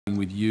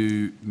With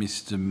you,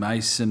 Mr.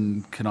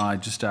 Mason, can I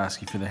just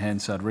ask you for the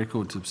Hansard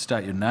record to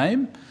state your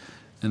name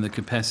and the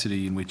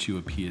capacity in which you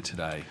appear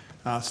today?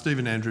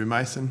 Stephen Andrew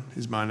Mason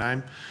is my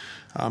name.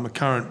 I'm a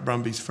current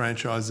Brumbies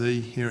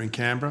franchisee here in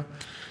Canberra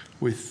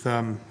with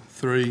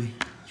three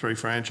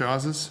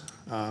franchises.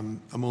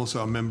 I'm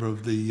also a member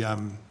of the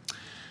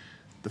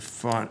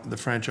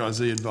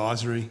Franchisee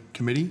Advisory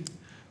Committee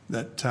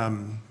that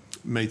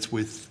meets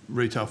with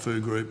Retail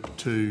Food Group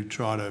to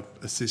try to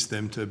assist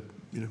them to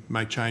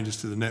make changes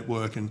to the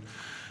network and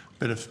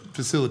better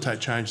facilitate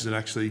changes that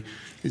actually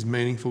is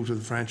meaningful to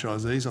the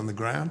franchisees on the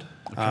ground.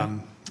 Okay.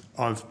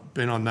 I've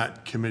been on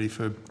that committee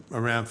for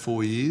around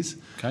 4 years.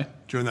 Okay.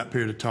 During that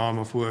period of time,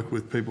 I've worked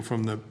with people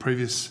from the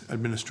previous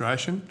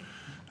administration,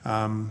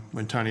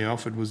 when Tony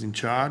Alford was in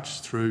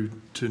charge, through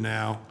to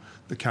now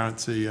the current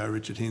CEO,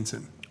 Richard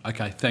Hinson.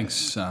 Okay, thanks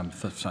so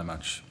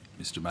much,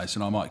 Mr.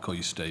 Mason. I might call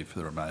you Steve for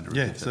the remainder of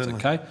it, if that's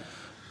certainly. okay.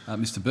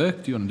 Mr.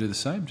 Burke, do you want to do the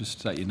same? Just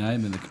state your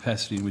name and the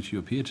capacity in which you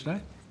appear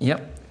today.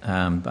 Yep,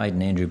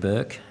 Baden Andrew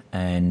Burke,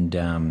 and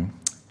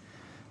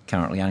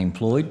currently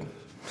unemployed.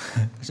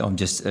 So I'm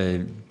just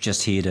here to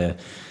give You're some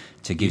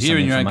information. here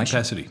in your own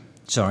capacity?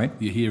 Sorry?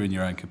 You're here in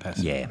your own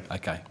capacity? Yeah.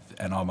 Okay,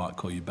 and I might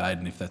call you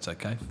Baden if that's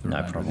okay. For the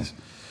No problem.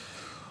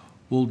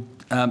 Well,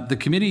 the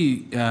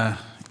committee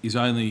is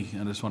only,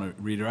 I just want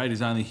to reiterate,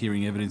 is only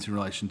hearing evidence in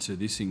relation to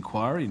this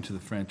inquiry into the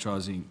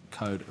Franchising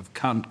Code of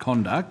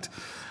Conduct.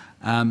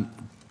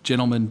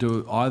 Gentlemen,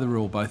 do either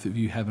or both of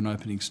you have an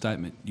opening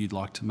statement you'd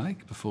like to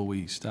make before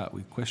we start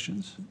with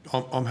questions?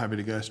 I'm happy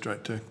to go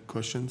straight to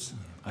questions.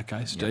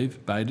 Okay, Steve,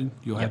 yep. Baden,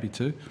 you're happy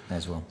too?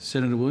 As well.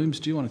 Senator Williams,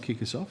 do you want to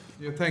kick us off?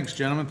 Yeah, thanks,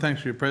 gentlemen.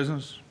 Thanks for your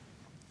presence.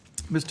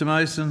 Mr.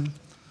 Mason,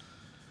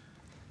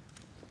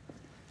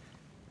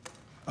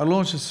 I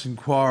launched this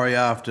inquiry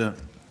after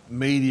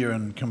media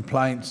and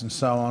complaints and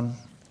so on,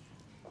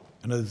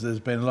 and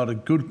there's been a lot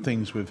of good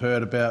things we've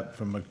heard about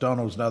from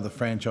McDonald's and other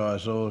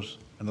franchisors,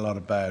 and a lot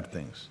of bad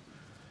things.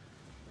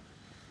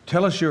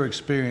 Tell us your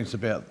experience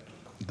about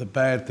the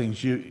bad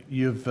things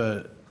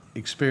you've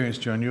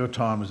experienced during your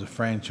time as a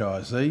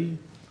franchisee,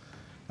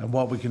 and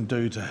what we can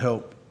do to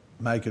help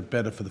make it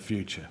better for the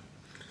future.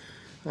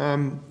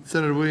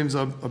 Senator Williams,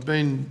 I've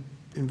been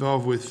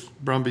involved with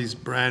Brumbies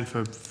brand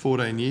for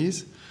 14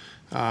 years.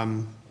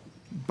 Baden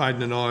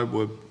and I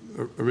were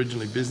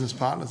originally business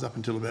partners up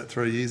until about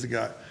 3 years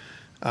ago.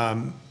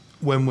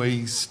 When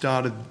we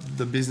started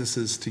the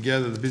businesses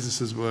together, the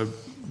businesses were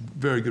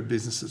very good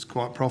businesses,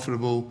 quite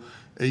profitable,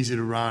 easy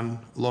to run,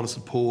 a lot of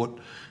support.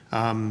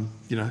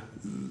 It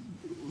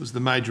was the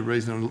major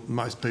reason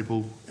most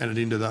people entered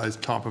into those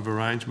type of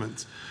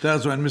arrangements. That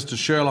was when Mr.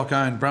 Sherlock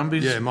owned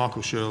Brumbies? Yeah,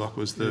 Michael Sherlock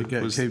was the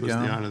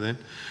owner then.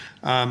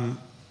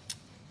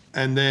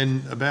 And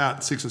then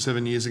about 6 or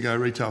 7 years ago,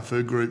 Retail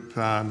Food Group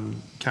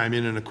came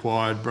in and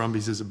acquired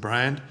Brumbies as a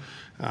brand.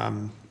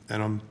 And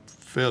I'm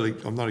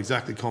not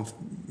exactly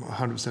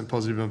 100%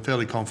 positive, but I'm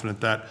fairly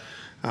confident that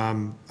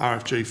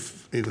RFG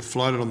either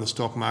floated on the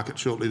stock market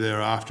shortly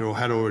thereafter or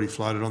had already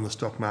floated on the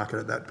stock market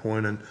at that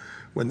point, and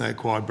when they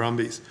acquired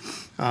Brumbies.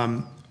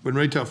 When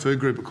Retail Food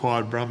Group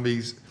acquired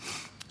Brumbies,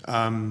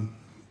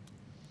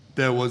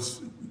 there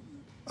was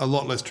a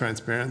lot less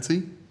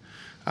transparency.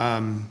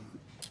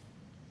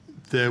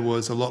 There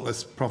was a lot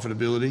less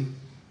profitability.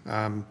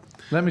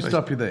 Let me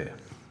stop you there.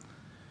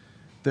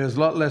 There's a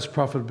lot less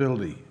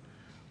profitability.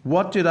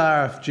 What did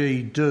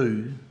RFG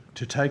do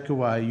to take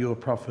away your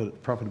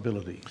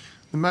profitability?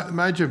 The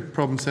major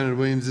problem, Senator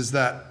Williams, is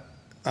that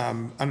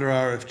under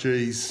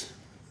RFG's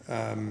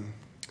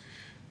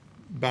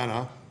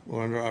banner,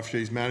 or under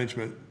RFG's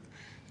management,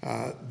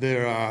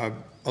 there are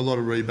a lot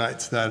of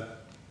rebates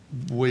that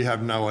we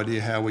have no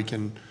idea how we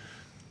can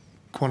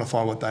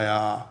quantify what they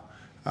are.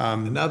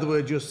 In other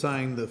words, you're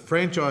saying the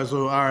franchisor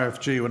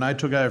RFG, when they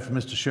took over from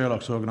Mr.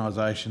 Sherlock's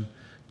organisation,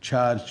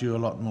 charged you a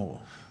lot more?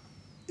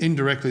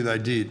 Indirectly, they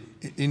did.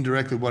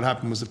 Indirectly, what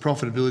happened was the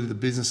profitability of the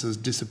businesses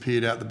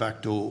disappeared out the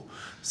back door.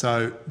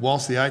 So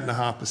whilst the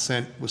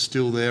 8.5% was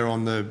still there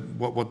on the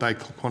what they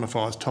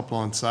quantify as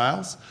top-line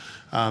sales,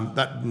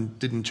 that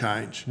didn't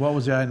change. What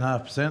was the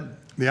 8.5%?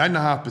 The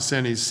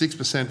 8.5% is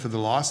 6% for the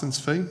licence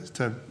fee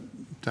to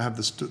have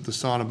the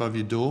sign above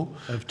your door.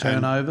 Of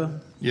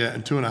turnover?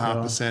 And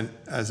 2.5%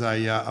 as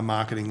a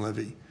marketing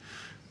levy.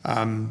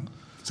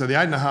 So the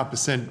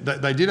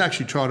 8.5%, they did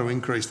actually try to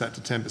increase that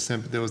to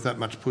 10%, but there was that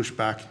much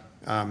pushback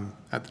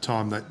at the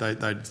time that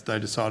they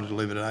decided to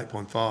leave it at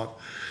 8.5%.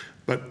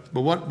 But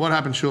what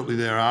happened shortly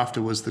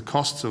thereafter was the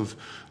costs of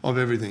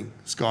everything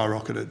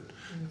skyrocketed.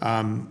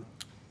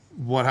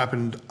 What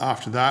happened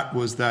after that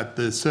was that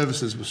the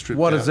services were stripped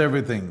out. What is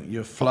everything?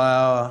 Your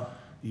flour,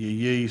 your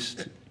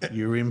yeast,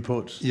 your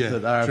inputs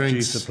that RFG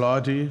drinks,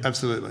 supplied to you?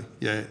 Absolutely,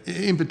 yeah.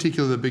 In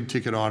particular, the big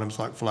ticket items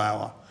like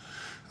flour.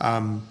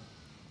 And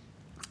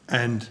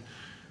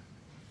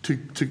to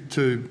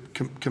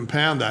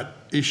compound that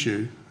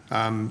issue,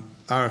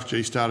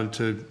 RFG started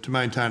to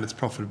maintain its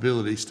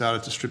profitability,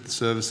 started to strip the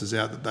services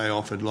out that they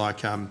offered.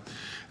 Like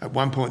at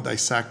one point they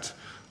sacked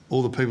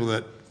all the people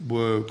that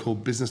were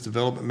called business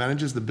development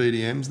managers, the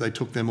BDMs. They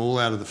took them all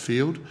out of the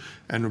field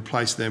and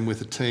replaced them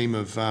with a team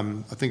of,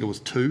 I think it was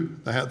 2.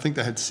 I think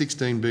they had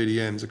 16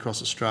 BDMs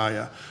across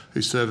Australia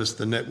who serviced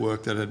the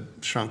network that had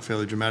shrunk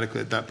fairly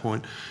dramatically at that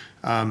point.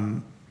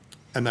 And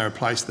they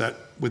replaced that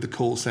with a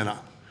call centre.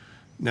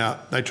 Now,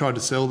 they tried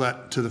to sell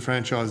that to the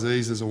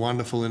franchisees as a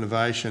wonderful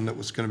innovation that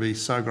was going to be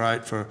so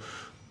great for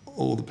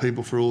all the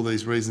people for all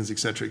these reasons,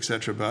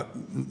 etc., but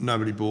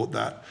nobody bought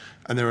that.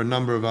 And there are a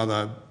number of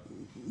other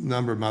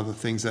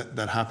things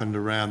that happened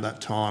around that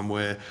time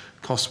where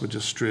costs were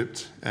just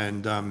stripped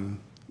and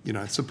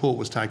support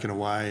was taken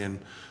away and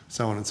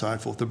so on and so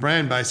forth. The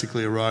brand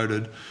basically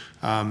eroded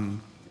away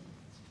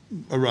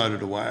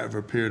over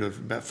a period of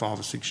about 5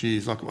 or 6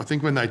 years. Like, I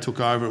think when they took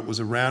over, it was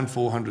around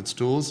 400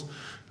 stores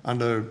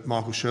under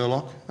Michael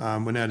Sherlock.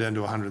 We're now down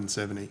to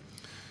 170.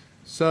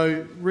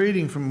 So,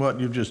 reading from what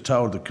you've just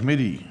told the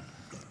committee,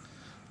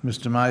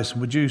 Mr Mason,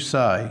 would you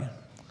say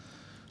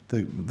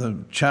the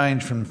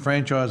change from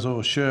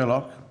franchisor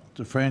Sherlock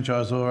to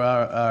franchisor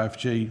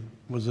RFG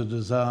was a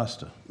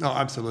disaster? Oh,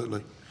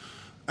 absolutely.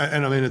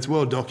 And I mean, it's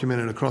well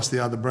documented across the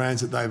other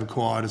brands that they've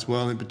acquired as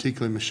well, in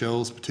particular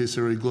Michelle's,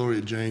 Patisserie,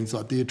 Gloria Jean's.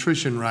 Like, the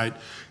attrition rate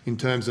in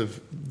terms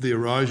of the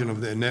erosion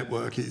of their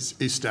network is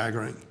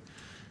staggering.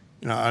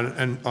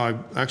 And I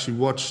actually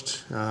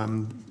watched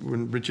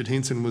when Richard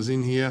Hinson was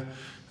in here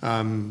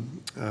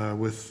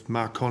with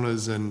Mark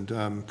Connors and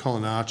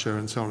Colin Archer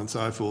and so on and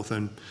so forth.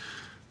 And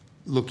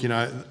look,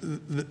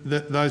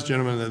 those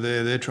gentlemen are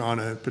there. They're trying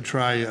to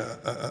portray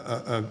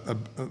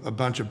a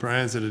bunch of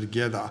brands that are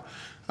together,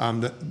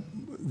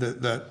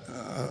 that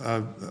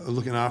are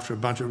looking after a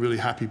bunch of really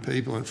happy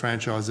people and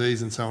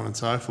franchisees and so on and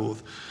so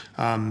forth.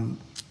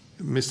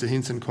 Mr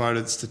Hinson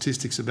quoted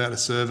statistics about a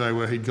survey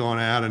where he'd gone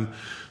out and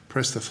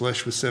pressed the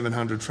flesh with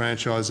 700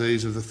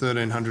 franchisees of the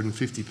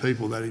 1,350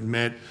 people that he'd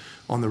met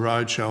on the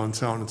roadshow and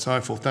so on and so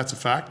forth. That's a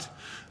fact.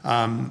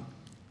 And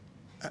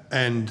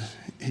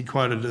he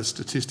quoted a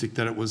statistic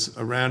that it was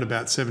around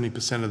about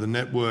 70% of the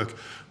network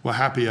were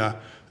happier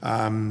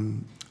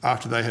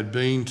after they had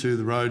been to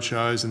the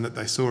roadshows and that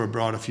they saw a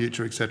brighter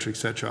future, etc.,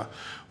 etc.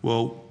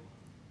 Well,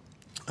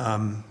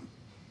 I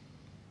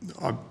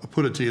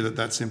put it to you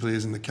that simply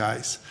isn't the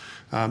case.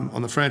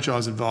 On the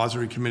Franchise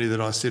Advisory Committee that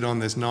I sit on,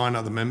 there's 9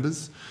 other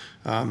members.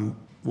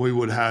 We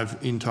would have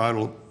in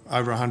total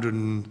over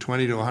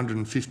 120 to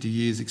 150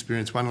 years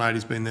experience. One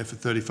lady's been there for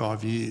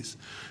 35 years.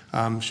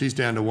 She's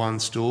down to 1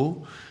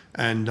 store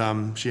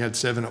and she had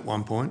 7 at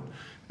one point.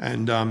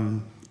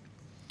 And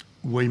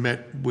we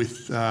met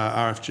with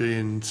RFG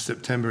in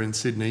September in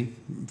Sydney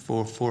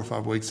 4 or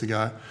 5 weeks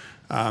ago.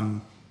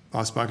 I've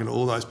spoken to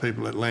all those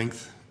people at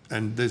length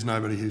and there's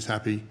nobody who's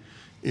happy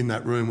in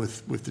that room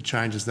with the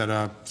changes that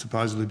are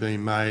supposedly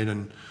being made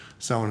and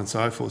so on and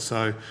so forth.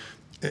 So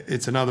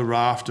it's another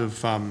raft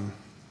of, I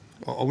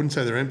wouldn't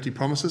say they're empty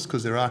promises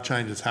because there are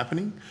changes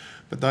happening,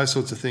 but those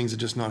sorts of things are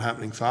just not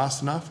happening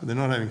fast enough. They're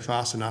not happening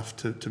fast enough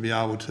to be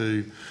able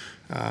to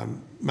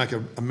make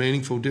a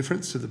meaningful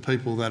difference to the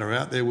people that are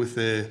out there with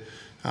their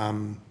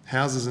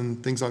houses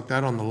and things like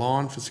that on the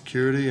line for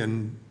security.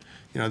 And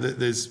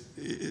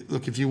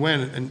look, if you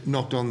went and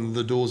knocked on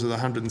the doors of the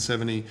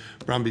 170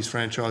 Brumbies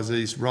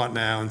franchisees right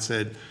now and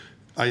said,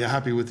 are you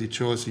happy with your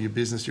choice of your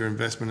business, your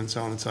investment and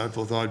so on and so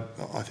forth, I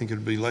think it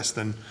would be less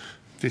than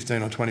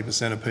 15 or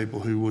 20% of people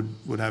who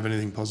would have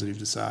anything positive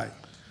to say.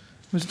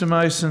 Mr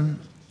Mason,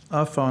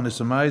 I find this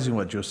amazing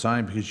what you're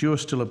saying because you're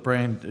still a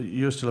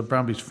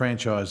Brumbies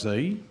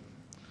franchisee.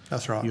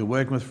 That's right. You're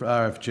working with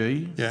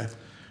RFG. Yeah.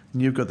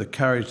 And you've got the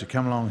courage to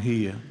come along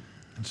here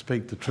and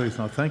speak the truth,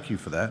 and I thank you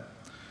for that.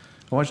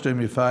 I want you to do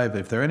me a favour.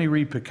 If there are any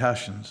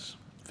repercussions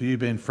for you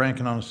being frank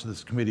and honest to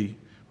this committee,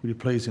 will you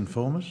please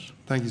inform us?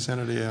 Thank you,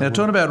 Senator. Yeah, now,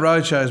 talking about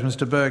roadshows,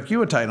 Mr Burke, you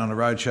were taken on a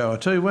roadshow or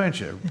two,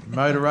 weren't you?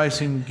 Motor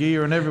racing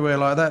gear and everywhere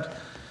like that.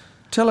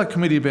 Tell a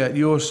committee about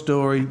your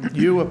story.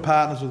 You were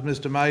partners with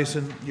Mr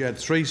Mason. You had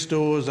 3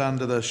 stores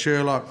under the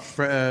Sherlock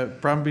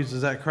Brumbies,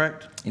 is that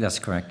correct? That's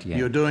correct, yeah.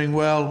 You're doing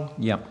well?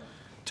 Yep.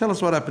 Tell us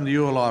what happened to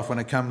your life when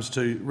it comes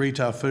to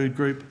Retail Food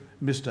Group,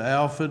 Mr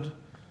Alford,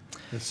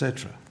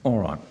 etc. All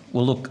right.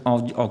 Well, look,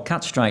 I'll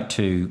cut straight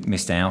to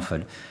Mr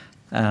Alford.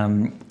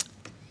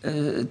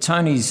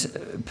 Tony's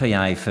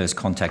PA first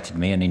contacted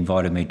me and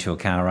invited me to a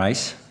car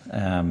race,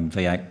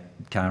 V8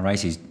 car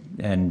race,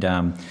 and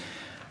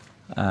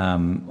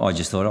I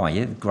just thought, oh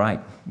yeah, great.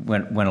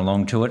 Went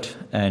along to it,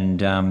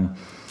 and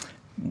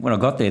when I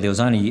got there was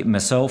only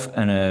myself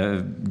and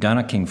a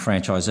Donut King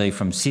franchisee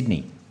from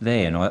Sydney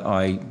there, and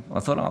I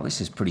thought, oh,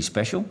 this is pretty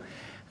special.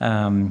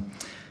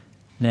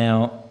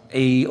 Now,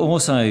 he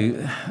also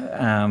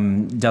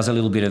does a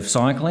little bit of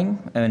cycling,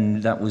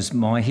 and that was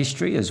my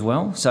history as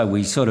well. So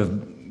we sort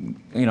of,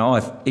 I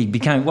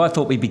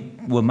thought we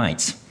were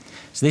mates.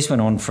 So this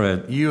went on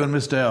for... You and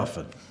Mr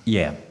Alford?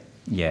 Yeah.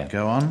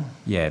 Go on.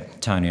 Yeah,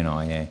 Tony and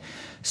I, yeah.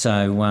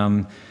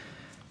 So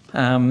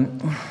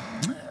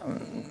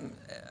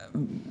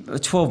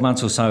 12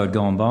 months or so had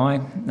gone by.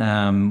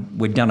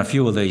 We'd done a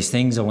few of these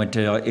things. I went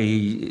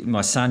to...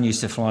 my son used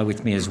to fly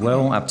with me as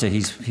well up to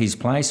his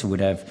place.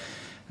 We'd have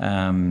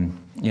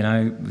You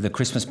know, the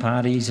Christmas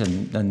parties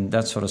and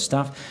that sort of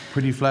stuff.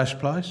 Pretty flash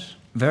place?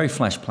 Very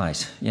flash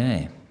place,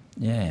 yeah,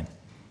 yeah.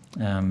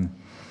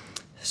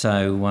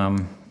 So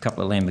a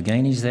couple of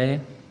Lamborghinis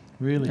there.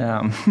 Really?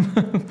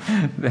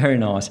 Very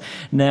nice.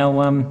 Now,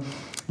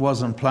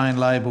 Wasn't plain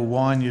label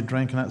wine you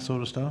drink and that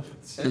sort of stuff?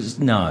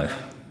 no,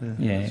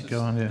 yeah.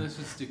 Go on, yeah. Let's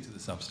just stick to the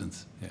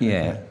substance.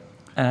 Yeah.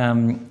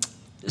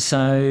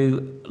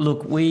 So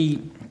look,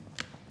 we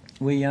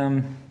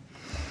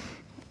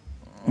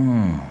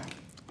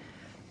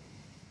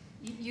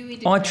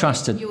I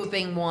trusted. You were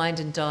being wined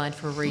and dined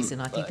for a reason.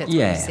 I think that's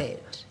Yeah. what you said.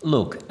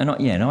 Look,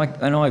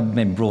 I've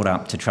been brought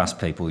up to trust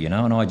people, you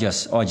know, and I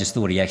just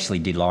thought he actually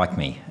did like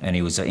me, and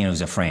he was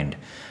a friend.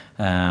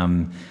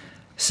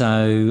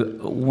 So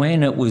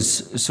when it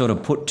was sort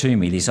of put to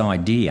me, this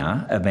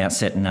idea about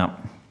setting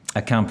up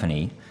a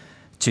company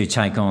to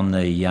take on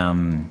the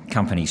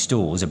company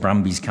stores, the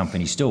Brumby's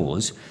company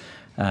stores,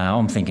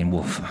 I'm thinking,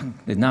 well, fuck,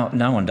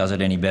 no one does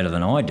it any better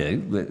than I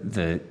do,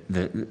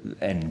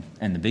 and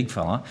the big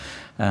fella.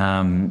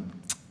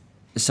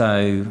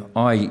 So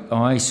I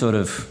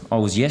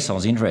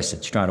was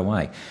interested straight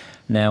away.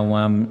 Now,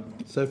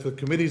 So for the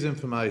committee's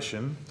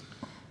information,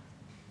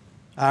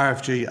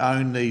 RFG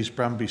owned these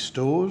Brumby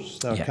stores,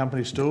 they were Yep.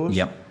 company stores?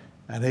 Yep.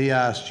 And he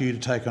asked you to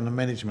take on the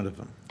management of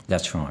them.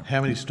 that's right.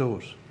 How many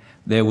stores?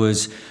 It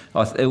was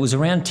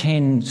around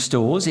 10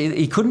 stores.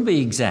 He couldn't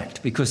be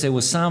exact because there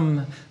were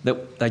some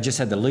that they just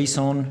had the lease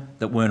on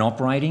that weren't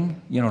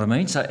operating, you know what I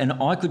mean? So, and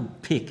I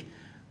could pick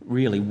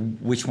really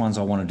which ones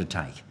I wanted to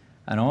take.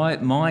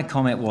 And my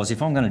comment was,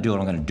 if I'm going to do it,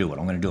 I'm going to do it.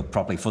 I'm going to do it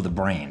properly for the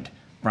brand,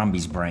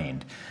 Brumby's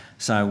brand.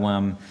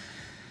 So,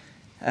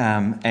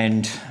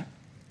 and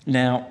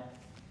now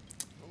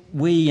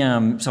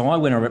so I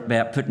went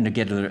about putting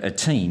together a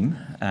team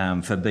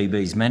for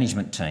BB's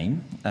management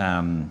team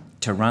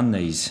to run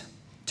these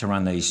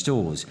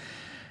stores.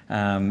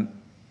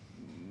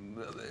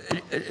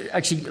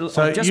 Actually,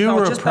 So I'll just, you I'll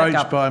were just back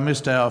approached up. by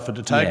Mr Alford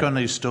to take Yeah. on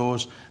these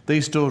stores.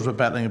 These stores were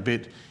battling a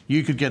bit.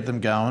 You could get them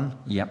going.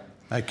 Yep.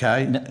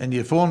 Okay. And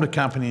you formed a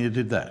company and you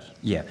did that.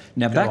 Yeah.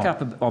 Now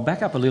I'll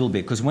back up a little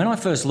bit because when I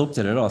first looked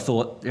at it, I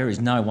thought there is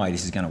no way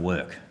this is going to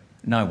work.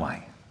 No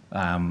way.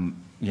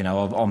 You know,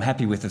 I'm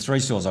happy with the 3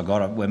 stores I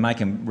got. We're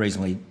making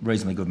reasonably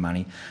good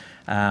money.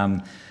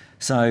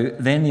 So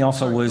then the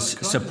offer was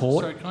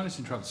support. Can I just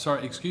interrupt?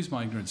 Sorry, excuse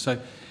my ignorance. So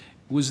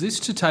was this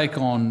to take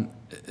on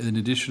an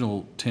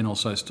additional 10 or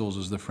so stores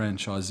as the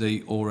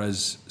franchisee or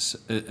as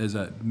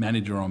a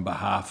manager on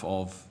behalf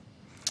of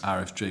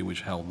RFG,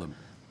 which held them?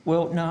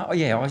 Well, no,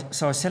 yeah.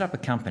 So I set up a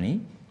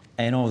company,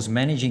 and I was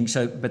managing.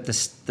 So, but the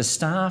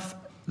staff,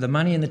 the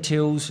money in the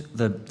tills,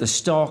 the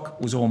stock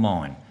was all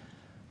mine.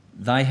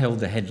 They held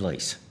the head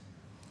lease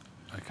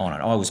on it.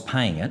 I was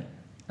paying it.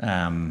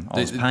 I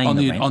was paying on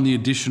the rent. on the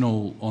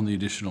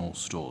additional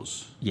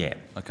stores. Yeah.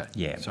 Okay.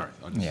 Yeah. Sorry.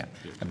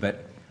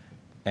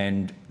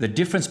 And the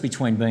difference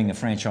between being a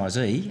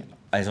franchisee,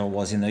 as I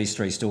was in these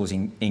 3 stores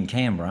in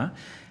Canberra,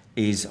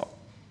 is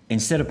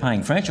instead of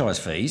paying franchise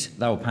fees,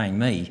 they were paying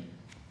me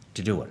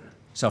to do it.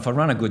 So if I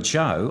run a good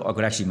show, I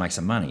could actually make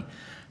some money.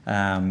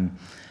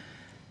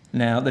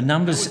 Now the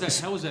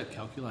numbers. How was that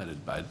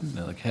calculated, Baden?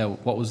 Like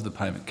what was the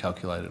payment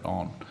calculated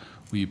on?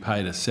 Were you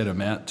paid a set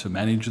amount to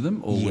manage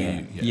them, or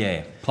were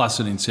you plus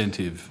an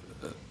incentive?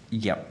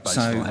 Yep. Based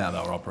on how they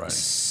were operating.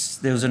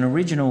 There was an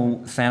original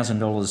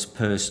 $1,000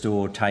 per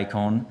store take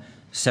on,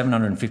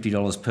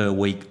 $750 per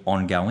week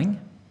ongoing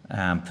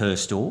per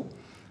store,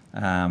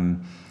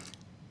 and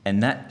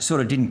that sort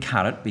of didn't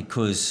cut it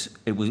because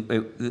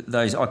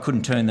I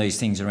couldn't turn these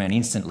things around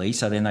instantly.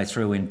 So then they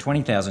threw in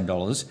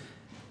 $20,000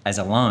 as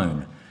a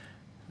loan.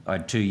 I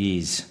had 2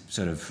 years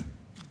sort of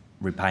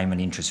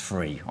repayment interest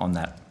free on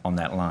that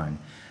loan.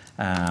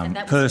 And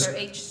that was for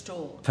each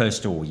store? Per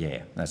store,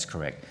 yeah, that's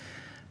correct.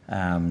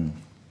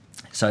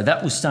 So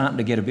that was starting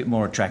to get a bit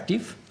more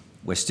attractive.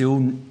 We're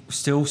still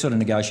sort of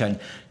negotiating.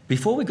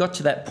 Before we got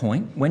to that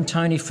point, when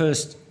Tony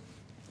first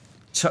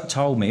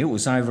told me, it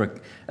was over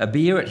a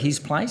beer at his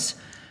place,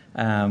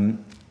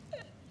 and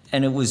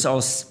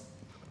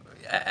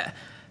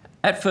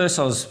at first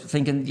I was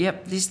thinking,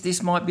 yep,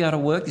 this might be able to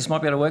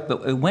work,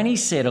 but when he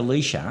said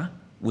Alicia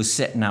was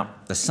setting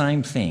up the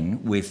same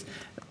thing with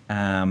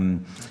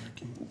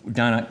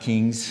Donut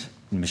Kings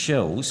and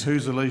Michelle's.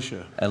 Who's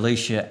Alicia?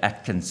 Alicia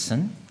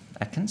Atkinson.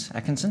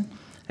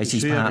 It's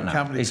his She partner. had a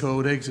company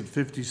called Exit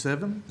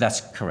 57?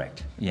 That's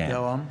correct, yeah.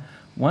 Go on.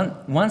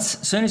 Once,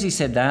 as soon as he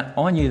said that,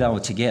 I knew they were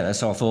together,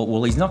 so I thought,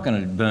 well, he's not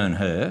going to burn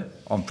her.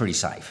 I'm pretty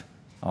safe,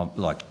 as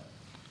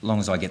long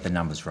as I get the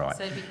numbers right.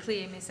 So to be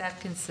clear, Miss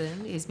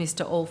Atkinson is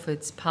Mr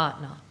Alford's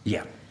partner.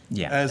 Yeah.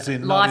 As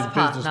in Life not his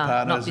business partner,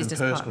 partner, not as in business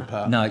personal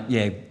partner. partner. No,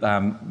 yeah,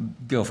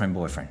 girlfriend,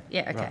 boyfriend.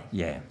 Yeah, okay.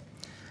 Right.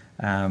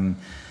 Yeah.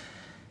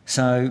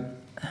 So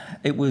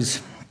it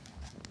was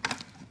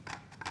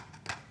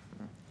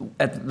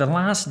at the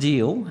last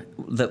deal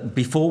that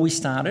before we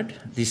started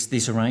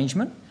this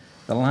arrangement.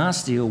 The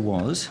last deal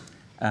was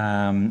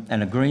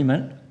an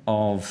agreement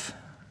of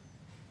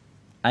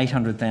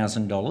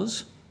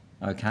 $800,000,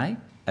 okay,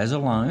 as a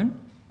loan,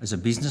 as a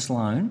business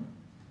loan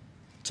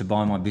to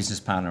buy my business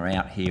partner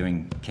out here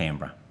in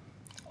Canberra,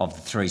 of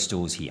the 3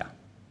 stores here.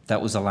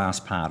 That was the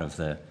last part of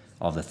the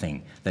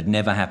thing. That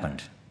never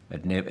happened.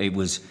 It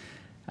was.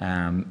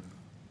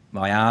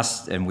 I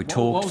asked and we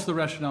talked. What was the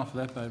rationale for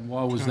that, Baden?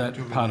 Why was that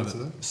Do you want me part to of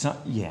answer it? that? So,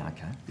 yeah,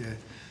 okay. Yeah.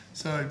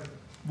 So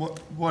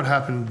what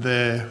happened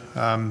there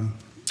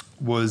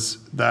was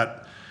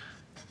that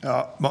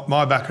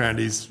my background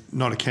is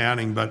not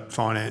accounting but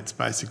finance,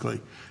 basically.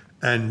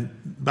 And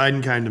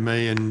Baden came to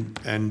me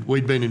and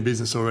we'd been in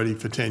business already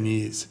for 10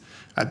 years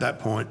at that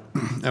point,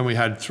 and we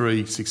had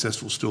 3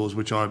 successful stores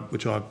which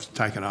I've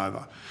taken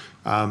over.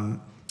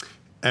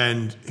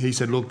 And he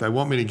said, look, they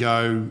want me to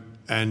go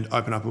and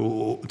open up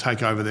or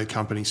take over their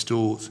company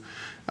stores.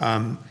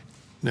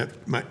 Now,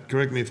 mate,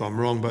 correct me if I'm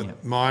wrong,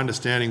 but my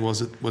understanding was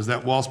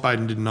that whilst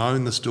Baden didn't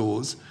own the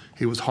stores,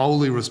 he was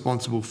wholly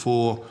responsible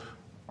for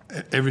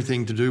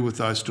everything to do with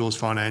those stores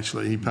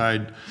financially. He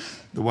paid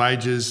the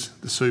wages,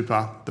 the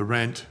super, the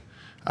rent,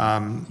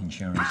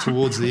 Insurance.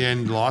 towards the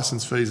end,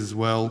 licence fees as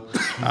well.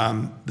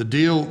 The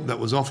deal that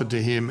was offered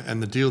to him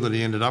and the deal that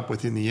he ended up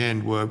with in the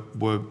end were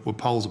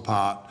poles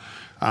apart.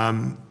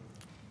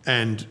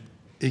 And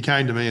he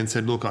came to me and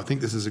said, look, I think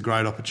this is a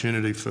great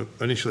opportunity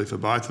initially for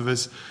both of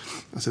us.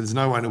 I said, there's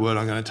no way in the world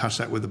I'm going to touch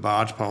that with a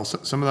barge pole. So,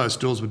 some of those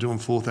stores were doing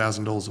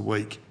 $4,000 a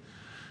week.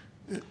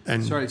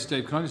 And Sorry,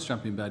 Steve, can I just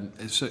jump in,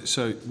 Baden?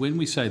 So when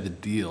we say the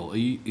deal,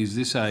 is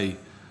this are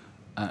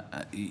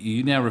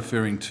you now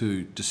referring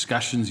to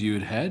discussions you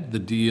had, the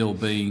deal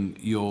being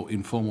your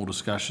informal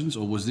discussions,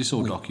 or was this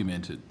all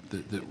documented?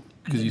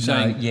 Because you're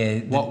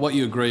saying what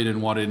you agreed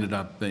and what ended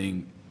up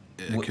being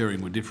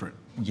occurring were different.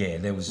 Yeah,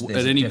 there's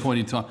At any point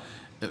in time,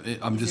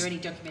 Is there any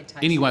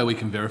documentation? Any way we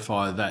can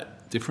verify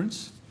that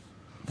difference?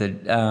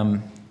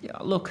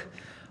 Look,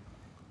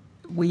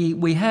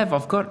 we have.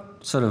 I've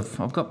got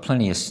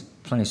plenty of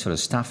sort of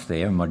stuff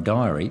there in my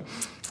diary.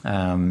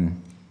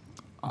 I'm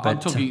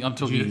talking.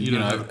 You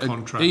don't have a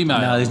contract?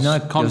 Emails. No, there's no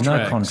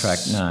contracts,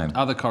 contract. No.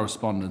 Other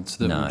correspondence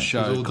that No. would It was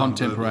show all done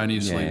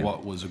contemporaneously verbally. Yeah.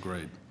 what was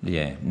agreed.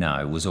 Yeah,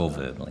 no, it was all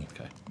verbally.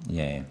 Okay.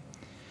 Yeah.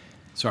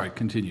 Sorry,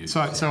 continue.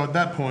 So at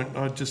that point,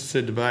 I just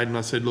said to Baden,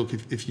 I said, look,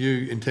 if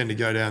you intend to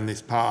go down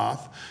this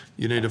path,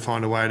 you need to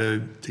find a way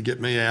to get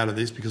me out of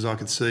this, because I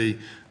could see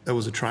it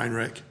was a train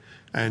wreck.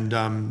 And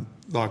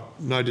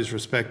no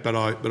disrespect, but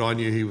I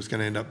knew he was going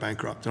to end up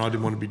bankrupt, and I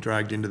didn't want to be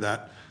dragged into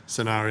that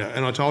scenario.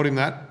 And I told him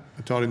that.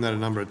 I told him that a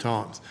number of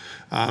times.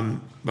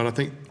 But I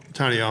think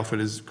Tony Alford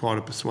is quite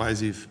a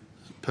persuasive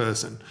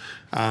person.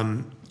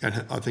 And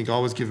I think I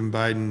was giving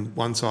Baden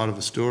one side of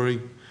a story,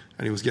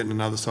 and he was getting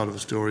another side of a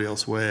story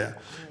elsewhere.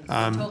 He's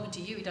not talking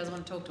to you, he doesn't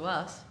want to talk to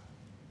us.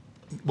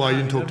 Well, he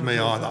didn't talk to me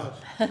either.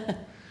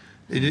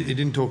 He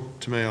didn't talk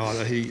to me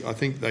either. I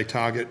think they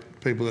target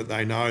people that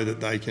they know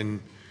that they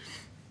can,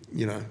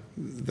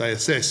 they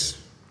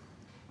assess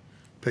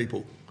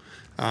people.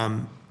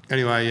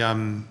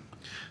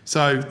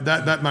 So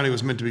that money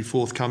was meant to be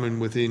forthcoming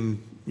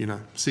within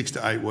 6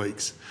 to 8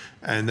 weeks,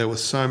 and there were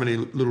so many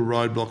little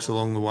roadblocks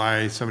along the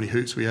way, so many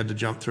hoops we had to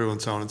jump through,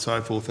 and so on and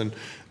so forth. And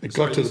it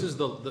got to this is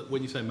the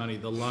when you say money,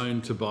 the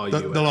loan to buy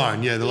the you out.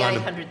 loan, yeah, the The loan.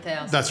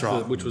 800,000. That's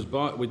right.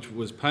 Which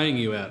was paying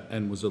you out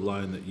and was a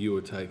loan that you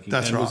were taking.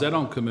 That's and right. Was that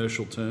on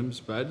commercial terms,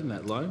 Baden,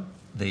 that loan?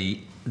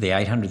 The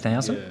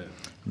 800,000. Yeah.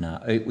 No,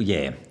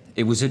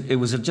 it was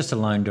just a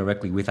loan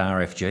directly with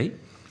RFG.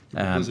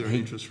 Was there an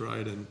interest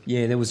rate? And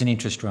Yeah, there was an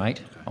interest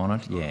rate on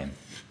it. Yeah.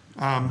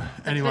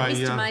 anyway, But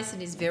Mr.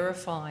 Mason is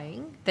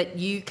verifying that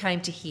you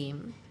came to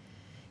him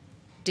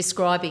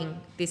describing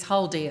this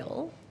whole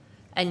deal,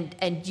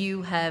 and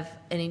you have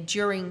an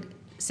enduring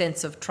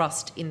sense of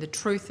trust in the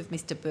truth of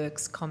Mr.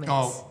 Burke's comments.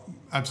 Oh,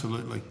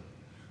 absolutely.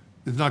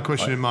 There's no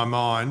question in my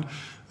mind.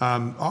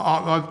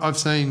 I've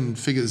seen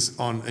figures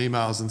on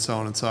emails and so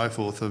on and so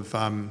forth of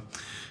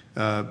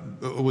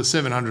it was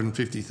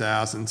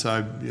 750,000.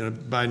 So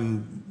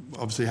Baden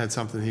obviously had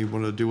something he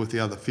wanted to do with the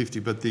other 50,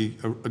 but the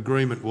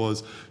agreement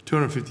was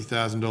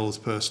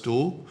 $250,000 per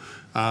store.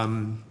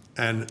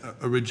 And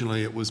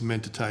originally it was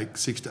meant to take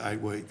 6 to 8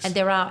 weeks. And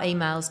there are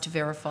emails to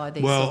verify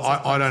these Well, sorts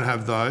of I don't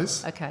have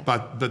those. Okay.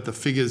 But the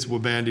figures were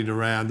bandied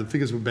around. The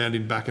figures were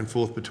bandied back and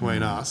forth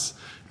between us.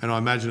 And I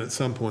imagine at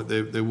some point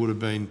there would have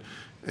been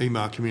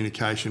email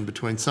communication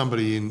between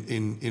somebody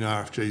in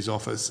RFG's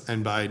office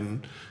and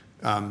Baden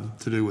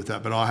to do with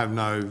that. But I have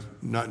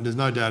there's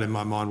no doubt in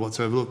my mind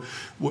whatsoever.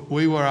 Look,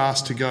 we were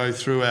asked to go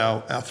through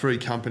our 3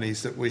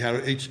 companies that we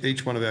had.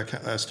 Each one of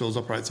our stores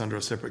operates under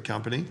a separate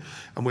company.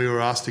 And we were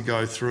asked to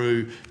go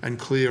through and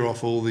clear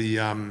off all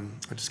the, I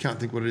just can't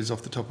think what it is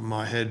off the top of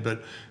my head,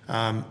 but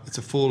it's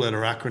a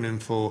 4-letter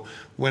acronym for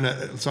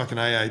it's like an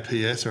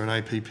AAPS or an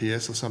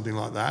APPS or something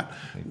like that.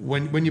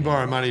 When you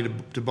borrow money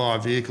to buy a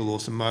vehicle or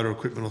some motor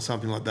equipment or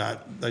something like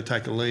that, they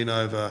take a lien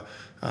over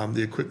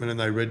the equipment and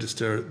they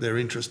register their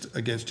interest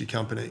against your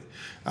company.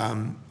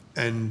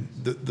 And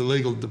the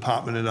legal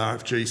department at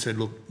RFG said,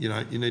 look, you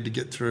need to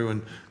get through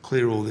and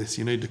clear all this.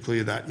 You need to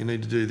clear that. You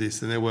need to do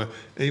this. And there were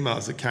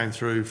emails that came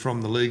through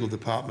from the legal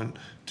department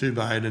to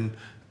Baden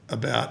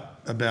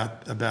about that.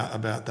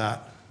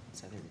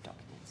 So there are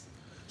documents.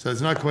 So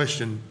there's no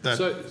question that...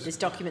 So, There's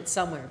documents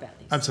somewhere about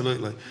this.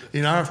 Absolutely.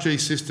 In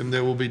RFG's system,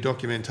 there will be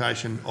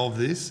documentation of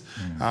this.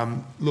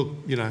 Look,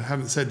 you know,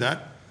 haven't said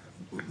that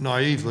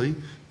naively.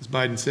 As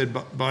Baden said,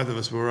 both of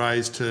us were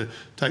raised to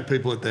take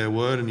people at their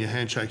word, and your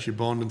handshake's your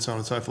bond, and so on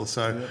and so forth.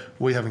 So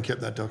we haven't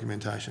kept that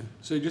documentation.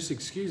 so just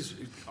excuse,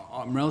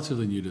 I'm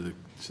relatively new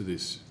to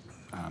this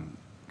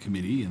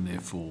committee, and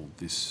therefore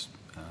this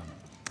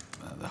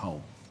the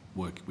whole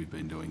work we've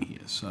been doing here.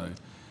 So,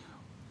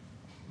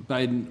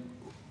 Baden,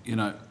 you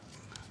know,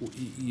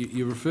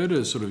 you refer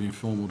to sort of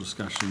informal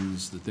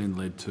discussions that then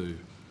led to,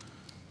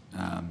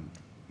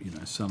 you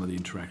know, some of the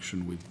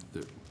interaction with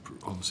the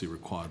obviously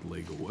required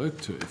legal work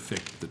to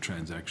effect the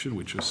transaction,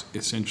 which was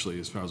essentially,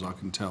 as far as I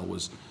can tell,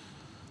 was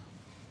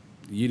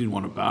you didn't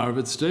want a bar of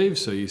it, Steve,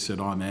 so you said,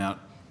 I'm out,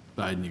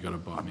 Baden, you've got to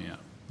buy me out.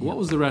 What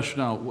was the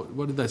rationale?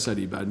 What did they say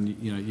to you, Baden?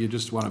 You know, you're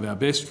just one of our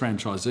best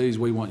franchisees.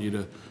 We want you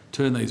to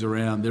turn these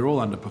around. They're all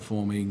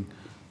underperforming.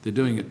 They're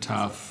doing it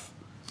tough.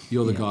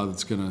 You're the guy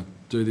that's going to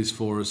do this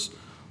for us.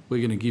 We're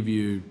going to give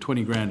you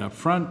 20 grand up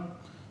front,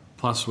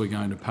 plus we're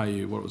going to pay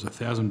you, what was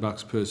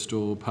 $1,000 per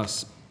store,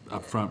 plus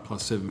up front,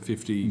 plus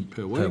 $750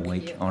 per week. Per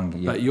week on,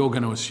 yeah. But you're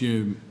going to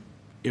assume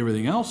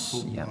everything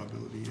else. Yeah.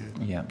 Liability,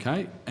 Yeah.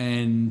 Okay,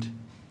 and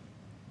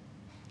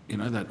you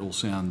know that all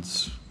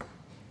sounds,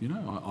 you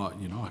know,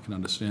 I can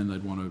understand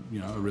they'd want a,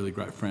 you know, a really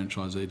great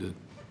franchisee to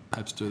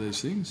perhaps do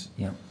these things.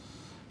 Yeah.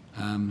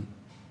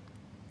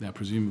 Now,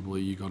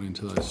 presumably, you got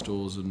into those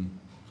stores,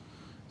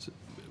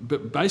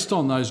 but based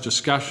on those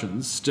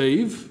discussions,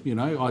 Steve, you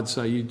know, I'd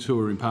say you two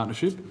are in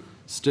partnership.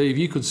 Steve,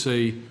 you could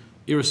see,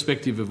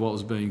 irrespective of what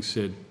was being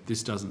said,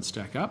 this doesn't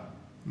stack up.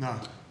 No.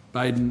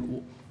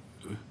 Baden,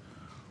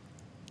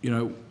 you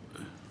know,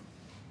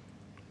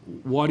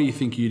 why do you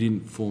think you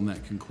didn't form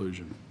that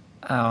conclusion?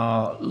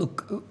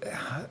 Look,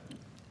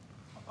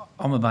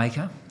 I'm a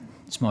baker.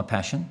 It's my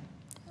passion.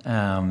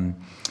 And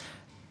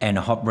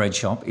a hot bread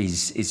shop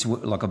it's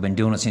like I've been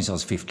doing it since I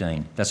was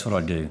 15. That's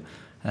what I do.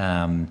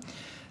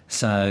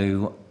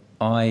 So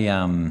I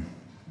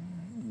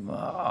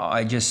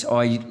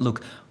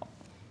look,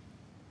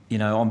 you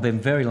know, I've been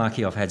very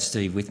lucky I've had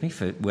Steve with me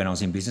for when I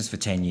was in business for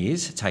 10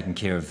 years, taking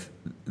care of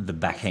the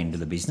back end of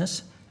the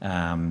business.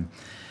 So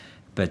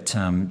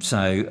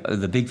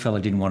the big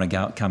fella didn't want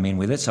to come in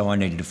with it, so I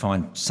needed to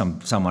find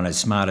someone as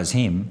smart as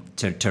him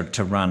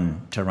to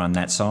run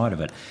that side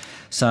of it.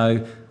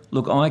 So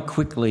look, I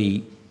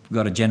quickly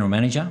got a general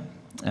manager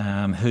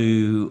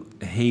who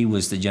he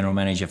was the general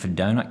manager for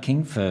Donut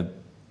King for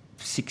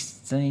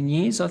 16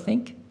 years, I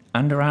think,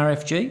 under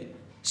RFG.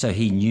 So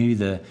he knew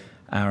the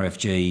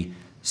RFG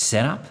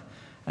setup,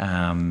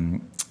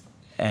 and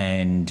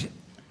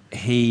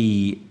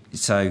he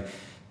sort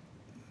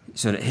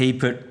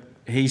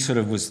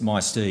of was my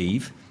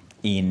Steve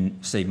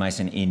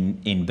Mason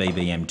in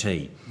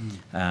BBMT.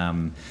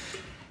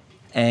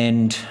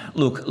 And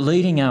look,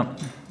 leading up,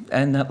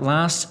 and that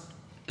last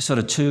sort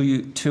of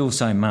two or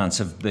so months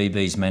of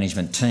BB's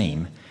management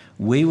team,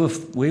 we were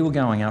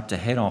going up to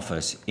head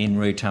office in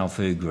Retail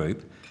Food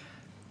Group,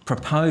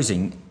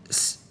 proposing,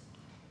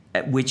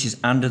 which is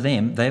under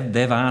them,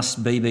 they've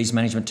asked BB's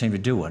management team to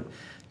do it,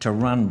 to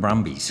run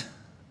Brumbies,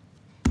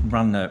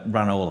 run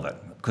all of it.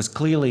 Because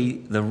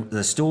clearly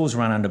the stores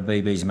run under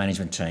BB's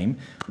management team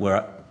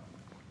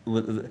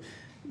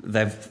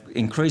they've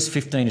increased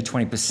 15 to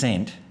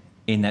 20%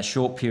 in that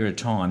short period of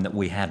time that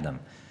we had them.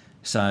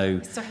 So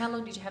how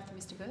long did you have them,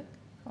 Mr. Burke?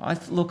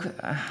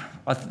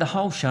 The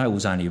whole show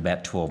was only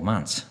about 12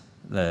 months,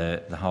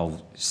 the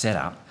whole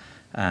setup.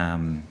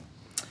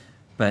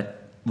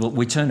 But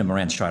we turned them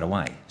around straight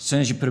away. As soon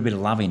as you put a bit of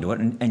love into it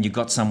and you've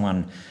got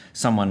someone,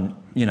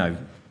 you know,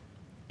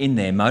 in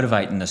there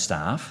motivating the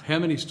staff. How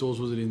many stores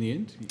was it in the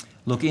end?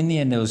 Look, in the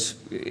end, there was,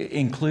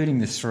 including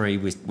the three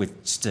with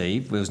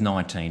Steve, there was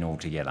 19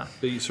 altogether.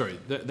 Sorry,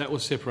 that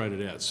was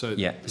separated out. So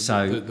yeah,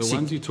 so the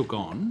ones you took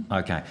on.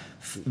 Okay,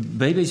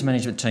 BB's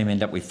management team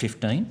ended up with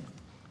 15.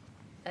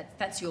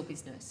 That's your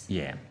business.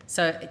 Yeah.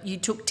 So you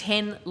took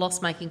 10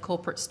 loss-making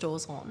corporate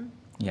stores on.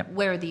 Yep.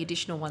 Where are the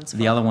additional ones from?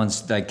 The other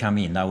ones, they'd come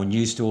in. They were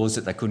new stores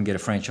that they couldn't get a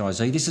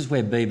franchisee. This is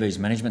where BB's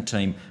management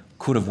team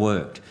could have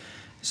worked.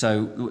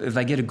 So if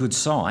they get a good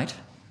site,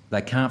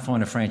 they can't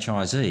find a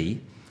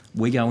franchisee,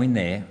 we go in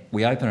there,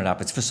 we open it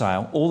up, it's for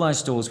sale. All those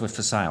stores were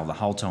for sale the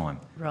whole time.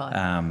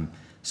 Right.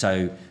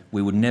 So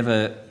we would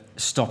never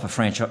stop a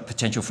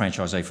potential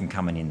franchisee from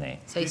coming in there.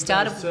 So you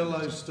started... Did they sell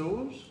those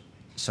stores?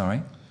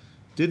 Sorry?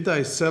 Did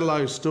they sell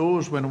those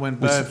stores when it went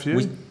bad for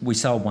you? We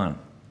sold one.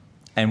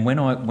 And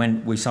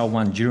when we sold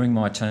one during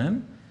my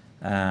term,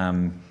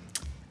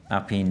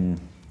 up in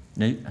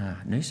north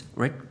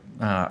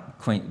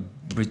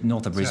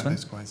of Brisbane. South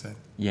East Queensland.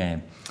 Yeah.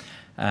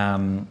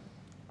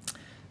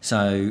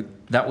 So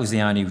that was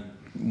the only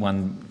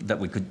one that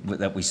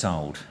we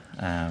sold.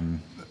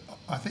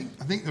 I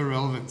think the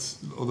relevance,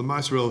 or the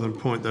most relevant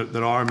point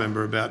that I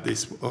remember about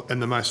this,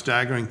 and the most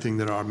staggering thing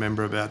that I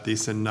remember about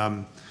this, and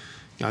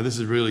you know, this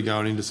is really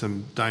going into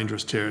some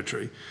dangerous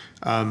territory,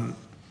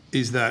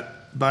 is that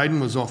Baden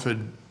was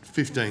offered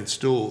 15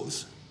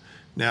 stores,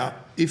 Now,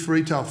 if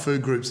Retail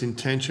Food Group's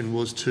intention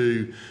was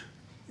to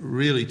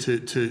really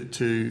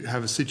to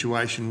have a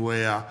situation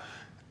where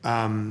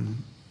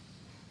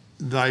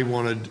they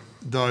wanted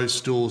those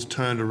stores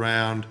turned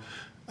around,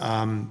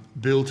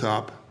 built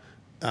up,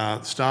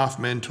 staff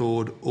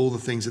mentored, all the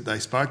things that they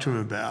spoke to him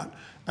about,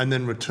 and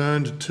then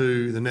returned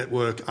to the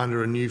network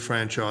under a new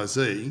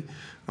franchisee,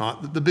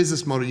 right? The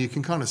business model, you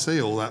can kind of see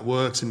all that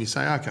works, and you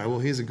say, okay, well,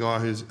 here's a guy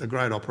who's a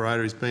great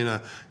operator. He's been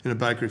in a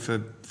bakery for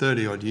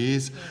 30 odd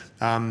years.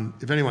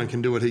 If anyone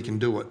can do it, he can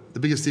do it. The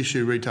biggest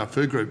issue Retail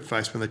Food Group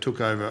faced when they took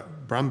over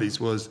Brumby's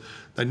was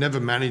they never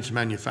managed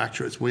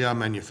manufacturers. We are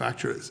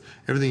manufacturers.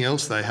 Everything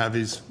else they have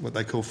is what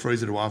they call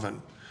freezer to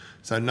oven.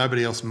 So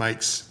nobody else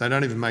makes, they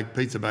don't even make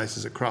pizza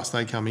bases at crust,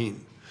 they come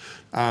in,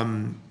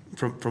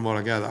 from what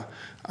I gather.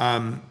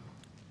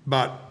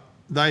 But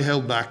they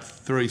held back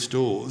 3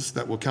 stores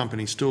that were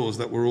company stores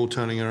that were all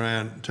turning over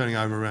around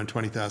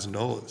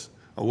 $20,000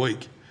 a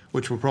week,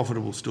 which were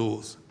profitable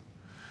stores.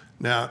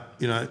 Now,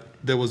 you know,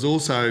 there was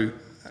also...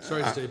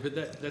 Sorry, Steve,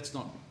 but that's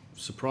not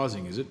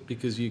surprising, is it?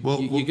 Because you're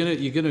going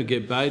to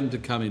get Baden to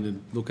come in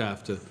and look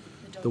after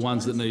the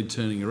ones that need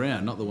turning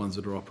around, not the ones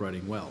that are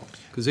operating well.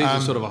 Because these are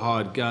sort of a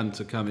hired gun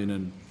to come in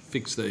and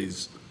fix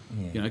these,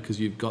 you know, because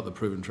you've got the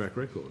proven track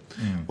record.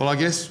 Well, I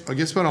guess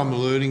what I'm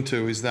alluding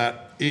to is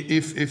that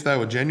if they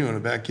were genuine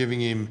about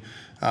giving him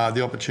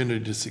the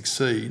opportunity to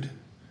succeed,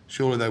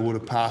 surely they would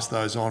have passed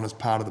those on as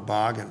part of the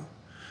bargain.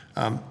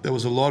 There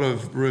was a lot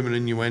of rumour and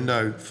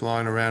innuendo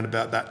flying around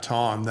about that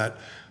time that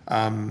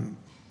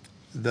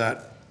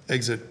that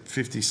Exit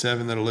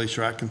 57 that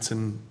Alicia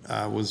Atkinson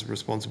was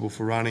responsible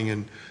for running,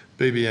 and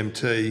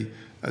BBMT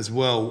as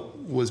well,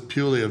 was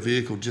purely a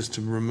vehicle just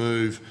to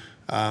remove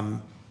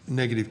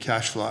negative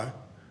cash flow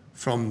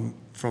from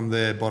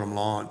their bottom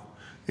line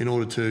in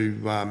order to,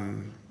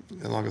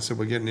 like I said,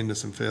 we're getting into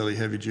some fairly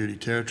heavy duty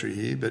territory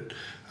here, but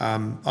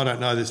I don't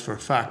know this for a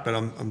fact, but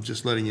I'm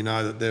just letting you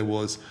know that there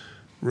was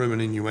rumour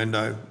and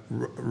innuendo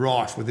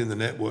rife within the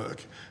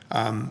network.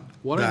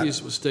 Why don't you,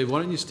 Steve,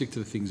 why don't you stick to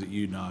the things that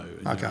you know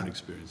and your own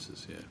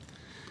experiences? Yeah.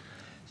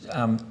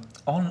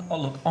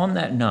 On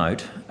that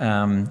note,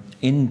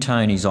 in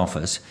Tony's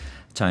office,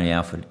 Tony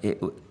Alford,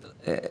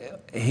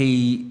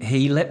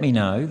 he let me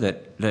know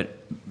that mate,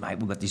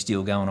 we've got this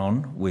deal going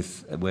on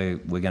with we're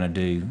going to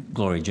do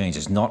Gloria Jeans.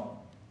 It's not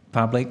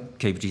public.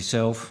 Keep it to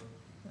yourself.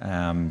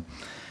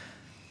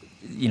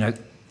 You know,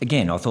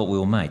 again, I thought we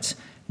were mates.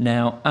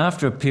 Now,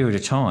 after a period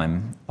of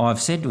time, I've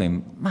said to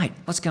him, mate,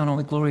 what's going on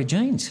with Gloria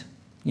Jeans?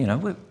 You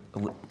know,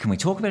 can we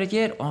talk about it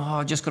yet? Oh,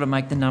 I just got to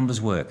make the numbers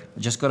work.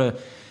 I just got to,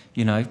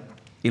 you know,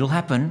 it'll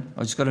happen.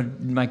 I just got to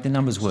make the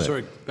numbers work.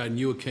 Sorry, Ben,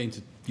 you were keen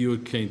to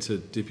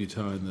dip your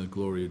toe in the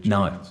Gloria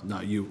Jeans.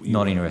 No, you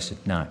not interested.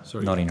 No,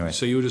 sorry, not interested.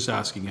 So you were just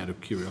asking out of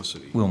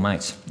curiosity. We were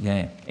mates,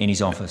 yeah, in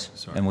his office,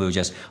 sorry. and we were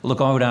just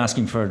look. I would ask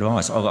him for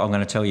advice. I'm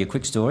going to tell you a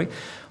quick story.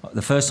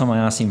 The first time I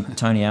asked him,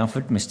 Tony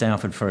Alford, Mr.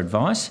 Alford, for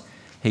advice,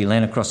 he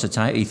leaned across the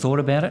table. He thought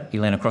about it. He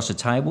leaned across the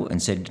table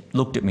and said,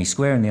 looked at me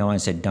square in the eye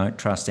and said, "Don't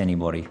trust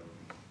anybody."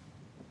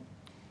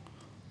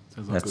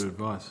 Sounds like good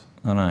advice.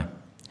 I know.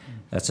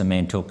 That's a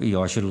man talk. Yeah,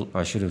 I should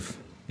have.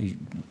 You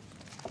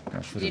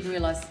didn't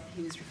realise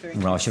he was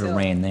referring to I should have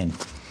himself.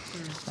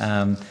 ran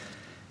then.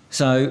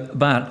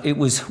 But it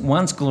was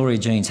once Gloria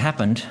Jeans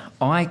happened.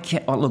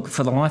 Look,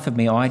 for the life of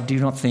me, I do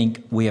not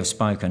think we have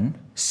spoken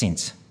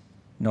since.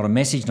 Not a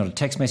message, not a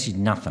text message,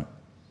 nothing.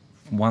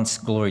 Once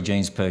Gloria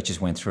Jeans' purchase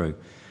went through.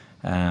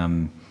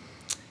 So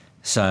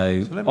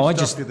let me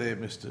stop you there,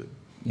 Mr.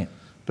 Yeah.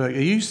 Burke. Are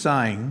you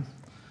saying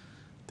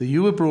that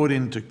you were brought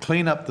in to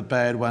clean up the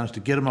bad ones, to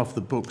get them off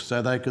the books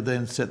so they could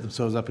then set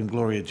themselves up in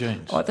Gloria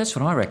Jeans? Oh, that's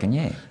what I reckon,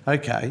 yeah.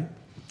 Okay.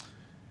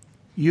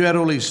 You had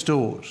all these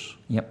stores.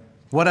 Yep.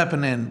 What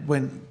happened then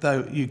when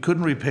you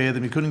couldn't repair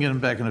them, you couldn't get them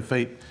back on their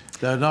feet,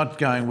 they're not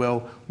going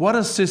well? What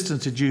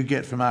assistance did you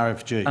get from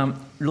RFG?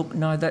 Look,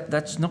 no,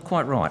 that's not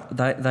quite right.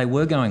 They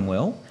were going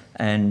well,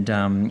 and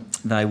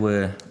they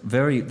were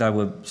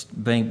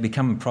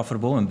becoming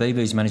profitable, and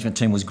BB's management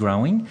team was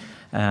growing,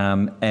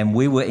 and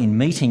we were in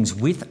meetings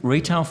with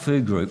Retail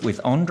Food Group,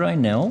 with Andre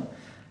Nell,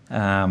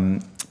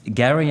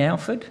 Gary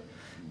Alford,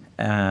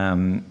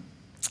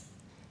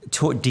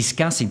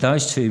 discussing,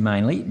 those two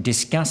mainly,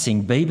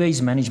 discussing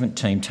BB's management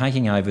team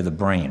taking over the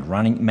brand,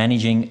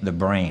 managing the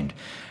brand.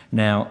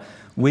 Now,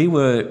 I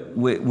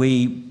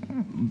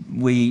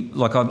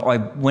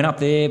went up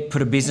there,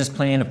 put a business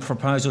plan, a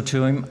proposal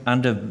to him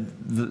under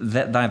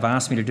that they've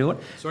asked me to do it.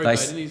 Sorry,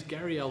 Baden, is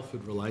Gary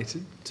Alford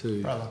related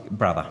to...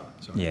 Brother,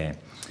 sorry. Yeah.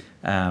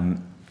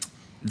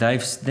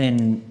 They've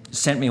then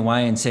sent me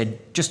away and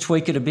said, just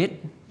tweak it a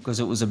bit, because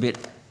it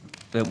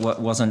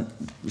wasn't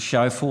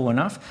showful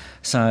enough.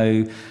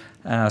 So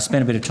I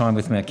spent a bit of time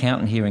with my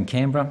accountant here in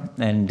Canberra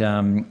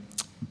and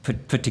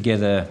put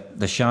together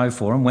the show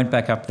for them, went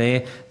back up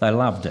there. They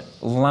loved it,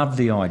 loved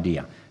the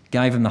idea.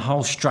 Gave them the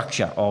whole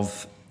structure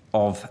of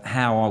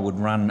how I would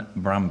run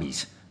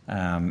Brumby's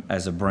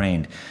as a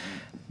brand.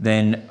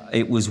 Then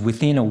it was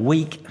within a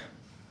week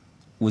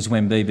was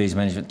when BB's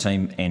management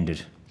team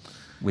ended.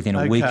 Within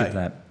a week of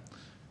that.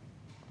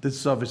 this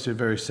is obviously a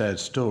very sad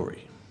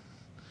story.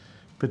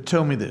 But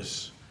tell me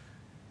this,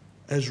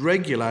 as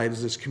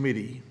regulators, as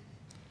committee,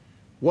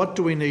 what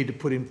do we need to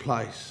put in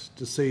place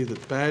to see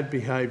that bad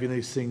behaviour and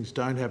these things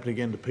don't happen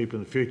again to people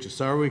in the future?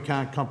 Sorry we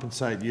can't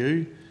compensate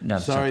you. No,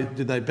 sorry, sorry.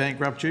 did they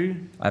bankrupt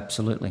you?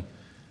 Absolutely.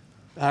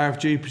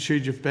 RFG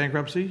pursued you for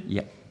bankruptcy?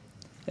 Yep.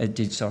 It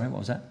did. Sorry, what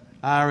was that?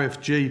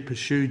 RFG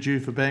pursued you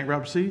for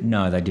bankruptcy?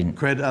 No, they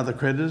didn't. Other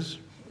creditors?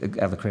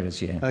 Other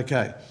creditors, yeah.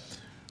 Okay.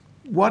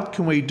 What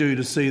can we do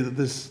to see that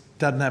this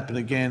doesn't happen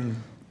again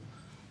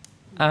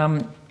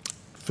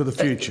for the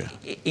future?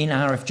 In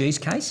RFG's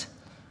case?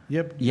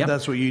 Yep. Yep.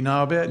 That's what you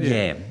know about?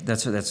 Yeah,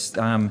 that's.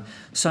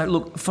 So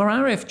look, for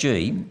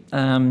RFG,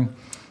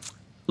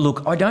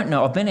 look, I don't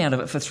know. I've been out of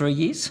it for 3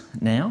 years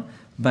now,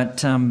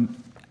 but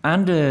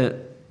under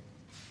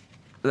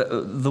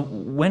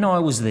when I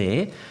was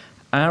there,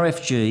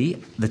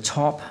 RFG, the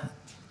top,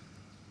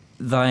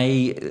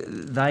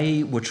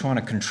 they were trying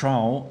to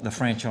control the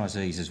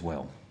franchisees as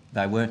well.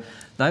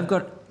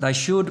 They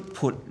should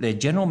put their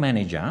general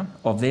manager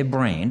of their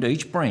brand,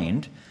 each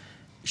brand,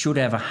 should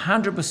have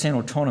 100%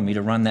 autonomy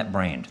to run that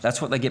brand.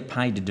 That's what they get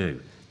paid to do.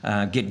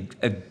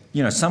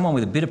 Someone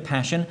with a bit of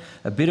passion,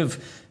 a bit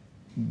of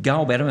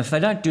go about them. If they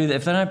don't do that,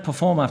 if they don't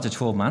perform after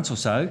 12 months or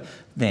so,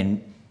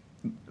 then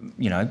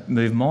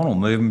move them on or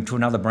move them to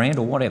another brand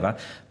or whatever.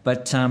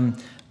 But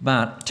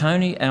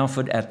Tony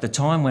Alford, at the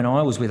time when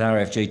I was with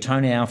RFG,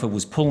 Tony Alford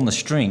was pulling the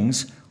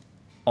strings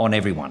on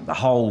everyone, the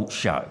whole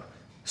show.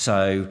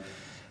 So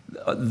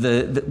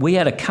we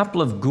had a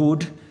couple of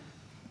good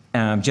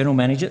general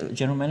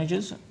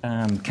managers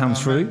come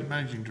through.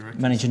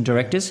 Managing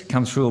directors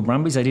come through at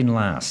Brumbies. They didn't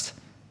last.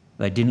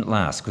 They didn't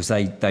last because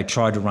they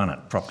tried to run it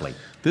properly.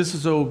 This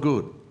is all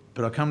good,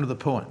 but I come to the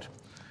point.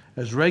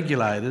 As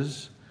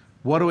regulators,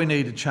 what do we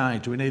need to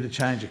change? Do we need to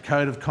change a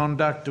code of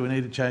conduct? Do we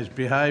need to change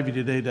behaviour?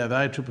 Do we need to have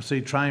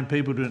ACCC train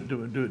people?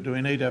 Do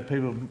we need to have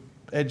people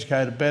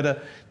educated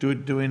better? Do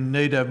we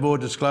need to have more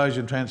disclosure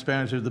and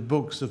transparency of the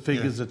books, the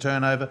figures, the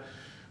turnover?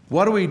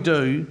 What do we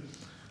do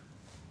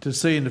to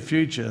see in the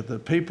future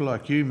that people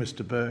like you,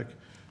 Mr Burke,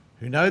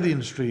 who know the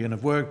industry and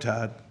have worked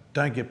hard,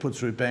 don't get put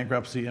through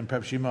bankruptcy? And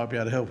perhaps you might be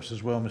able to help us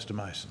as well, Mr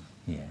Mason.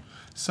 Yeah.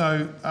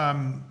 So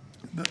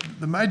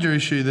the major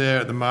issue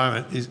there at the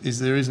moment is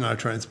there is no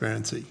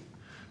transparency.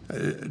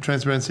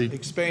 Transparency.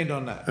 Expand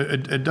on that.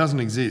 It doesn't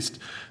exist.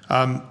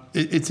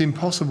 It's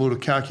impossible to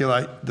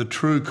calculate the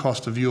true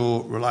cost of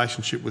your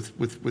relationship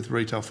with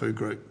Retail Food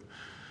Group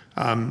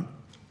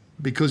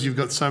because you've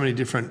got so many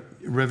different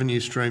revenue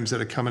streams that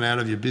are coming out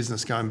of your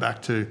business going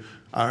back to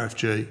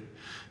RFG.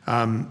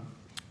 I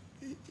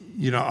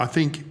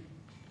think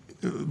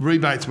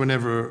rebates were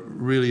never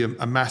really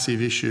a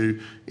massive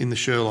issue in the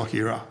Sherlock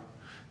era.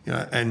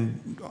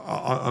 And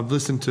I've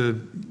listened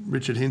to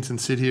Richard Hinson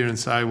sit here and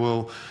say,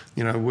 well,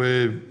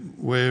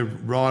 we're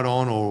right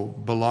on or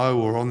below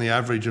or on the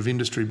average of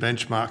industry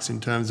benchmarks in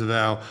terms of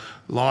our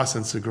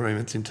licence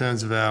agreements, in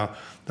terms of the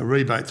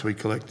rebates we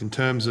collect, in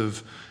terms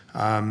of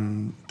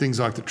things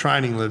like the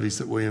training levies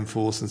that we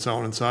enforce and so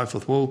on and so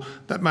forth. Well,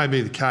 that may be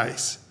the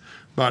case,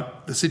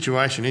 but the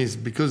situation is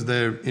because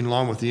they're in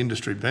line with the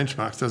industry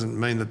benchmarks doesn't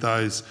mean that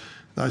those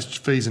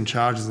fees and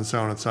charges and so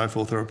on and so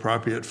forth are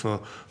appropriate for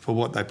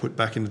what they put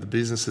back into the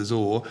businesses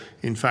or,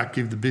 in fact,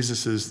 give the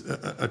businesses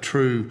a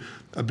true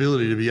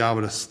ability to be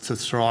able to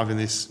thrive in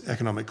this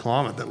economic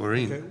climate that we're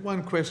in. Okay,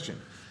 one question.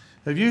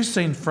 Have you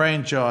seen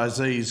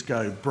franchisees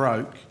go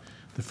broke,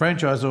 the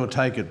franchisor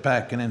take it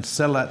back and then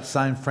sell that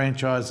same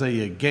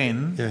franchisee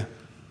again,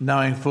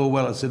 knowing full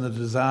well it's in a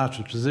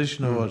disastrous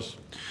position or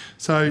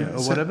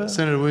whatever?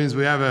 Senator Williams,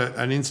 we have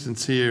an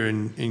instance here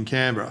in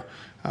Canberra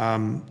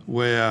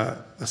where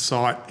a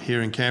site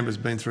here in Canberra has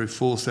been through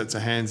 4 sets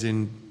of hands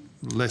in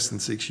less than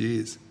 6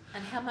 years.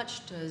 And how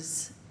much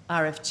does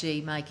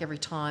RFG make every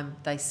time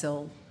they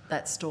sell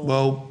that store?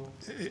 Well,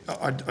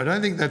 I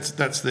don't think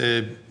that's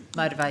their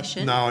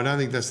motivation. No, I don't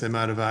think that's their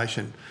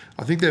motivation.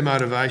 I think their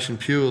motivation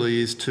purely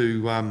is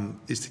to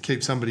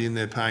keep somebody in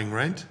there paying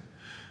rent,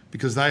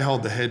 because they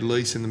hold the head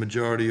lease in the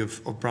majority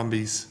of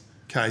Brumbies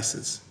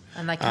cases.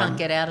 And they can't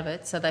get out of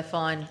it, so they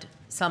find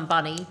some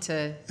bunny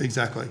to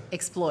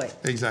exploit.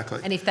 Exactly.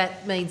 And if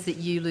that means that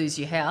you lose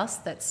your house,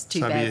 that's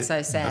too bad,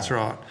 so sad. That's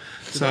right.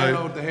 Do they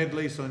hold the head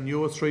lease on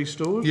your 3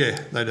 stores? Yeah,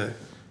 they do.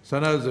 So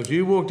in other words, if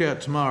you walked out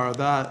tomorrow,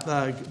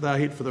 they're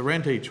hit for the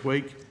rent each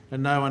week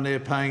and no one there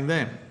paying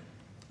them.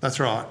 That's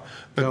right.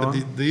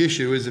 But the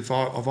issue is if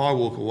I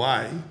walk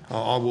away,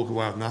 I walk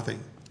away with nothing.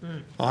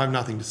 I have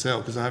nothing to sell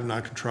because I have no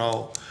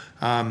control.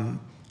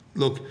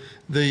 Look,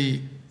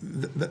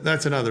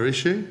 that's another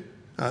issue.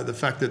 The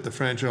fact that the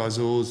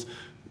franchisors,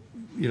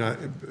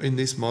 in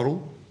this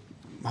model,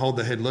 hold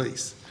the head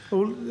lease.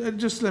 Well,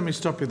 just let me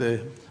stop you there,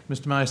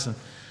 Mr Mason.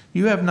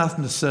 You have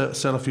nothing to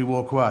sell if you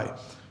walk away.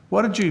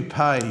 What did you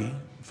pay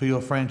for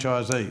your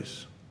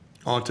franchisees?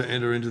 To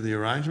enter into the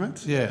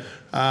arrangements? Yeah.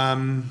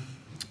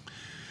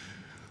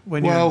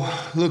 when you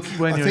Well, look,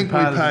 when I you think we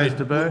imparted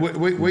paid. Mr.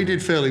 Burke? We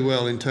did fairly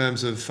well in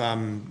terms of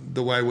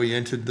the way we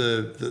entered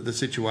the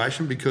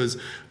situation, because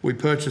we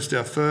purchased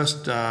our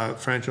first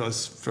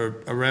franchise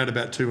for around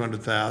about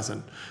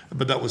 200,000,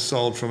 but that was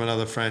sold from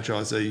another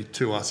franchisee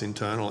to us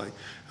internally,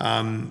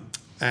 and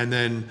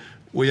then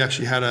we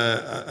actually had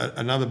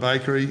another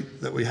bakery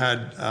that we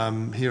had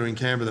here in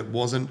Canberra that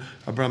wasn't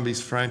a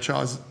Brumbies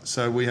franchise,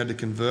 so we had to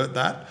convert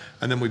that,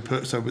 and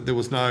then so there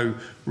was no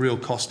real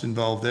cost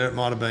involved there. It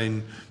might have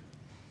been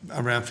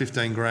around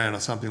 15 grand or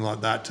something like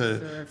that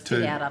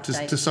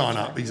to sign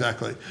up,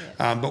 exactly.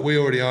 Yeah. But we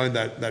already owned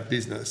that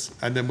business,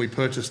 and then we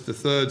purchased the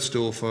third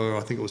store for,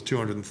 I think it was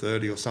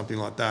 230 or something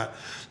like that.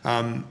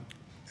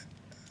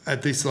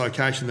 At this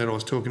location that I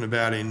was talking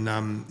about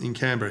in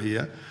Canberra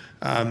here,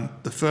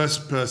 the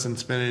first person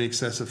spent in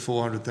excess of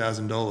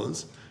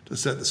 $400,000 to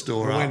set the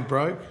store It up. went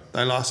broke?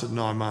 They lasted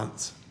 9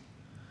 months.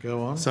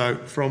 Go on. So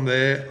from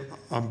there,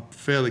 I'm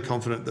fairly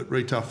confident that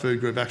Retail Food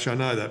Group, actually I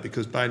know that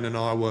because Baden and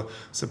I were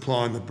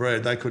supplying the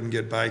bread. They couldn't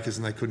get bakers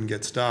and they couldn't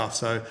get staff.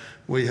 So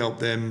we helped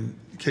them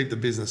keep the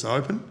business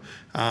open,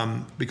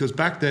 because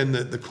back then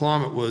the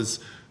climate was,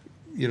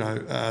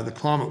 the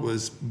climate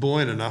was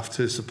buoyant enough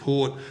to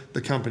support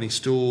the company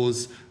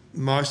stores.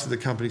 Most of the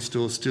company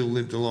stores still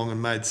limped along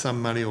and made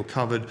some money or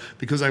covered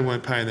because they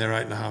weren't paying their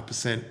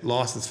 8.5%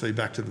 licence fee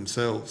back to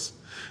themselves.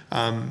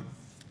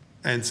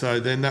 And so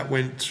then that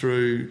went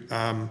through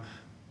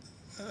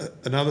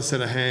another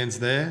set of hands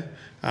there,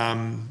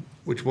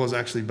 which was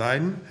actually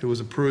Baden, who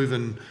was a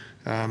proven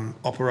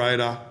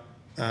operator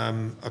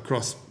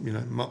across,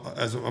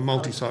 as a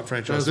multi-site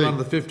franchisee. That was one of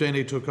the 15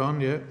 he took on,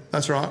 yeah?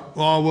 That's right.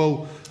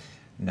 Well,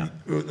 No.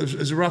 it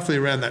was roughly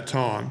around that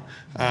time.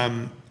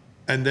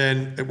 And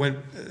then it went,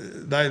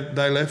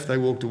 they left, they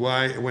walked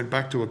away, it went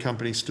back to a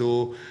company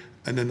store,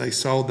 and then they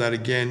sold that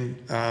again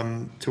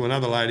to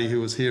another lady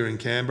who was here in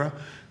Canberra,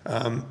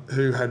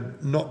 who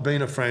had not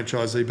been a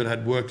franchisee but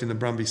had worked in the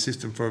Brumbies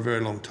system for a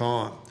very long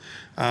time.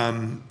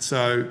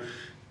 So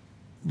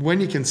when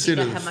you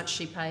consider... Do you know how much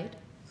she paid?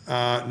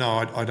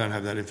 No, I don't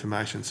have that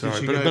information, sorry.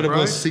 she But go it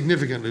broke? was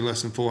significantly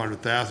less than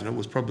 400,000. It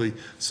was probably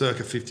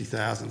circa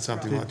 50,000,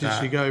 something like Did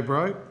that. she go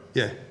broke?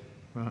 Yeah.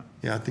 Right.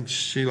 Yeah, I think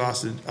she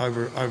lasted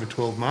over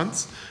 12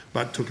 months,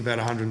 but took about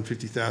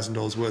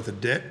 $150,000 worth of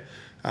debt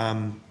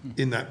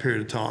in that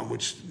period of time,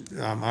 which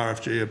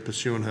RFG are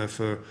pursuing her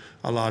for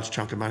a large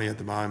chunk of money at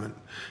the moment.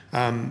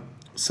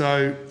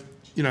 So,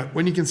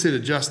 when you consider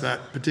just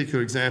that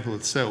particular example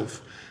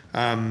itself,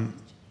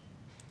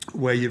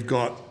 where you've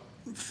got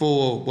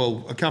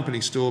a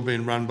company store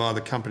being run by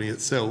the company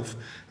itself,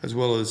 as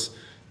well as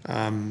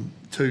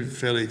two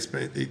fairly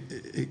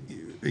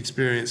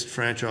experienced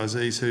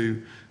franchisees who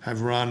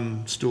have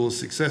run stores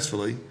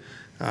successfulely,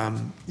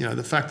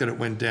 the fact that it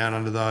went down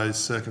under those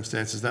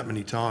circumstances that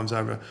many times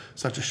over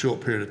such a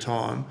short period of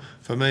time,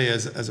 for me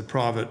as a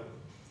private,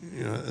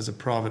 as a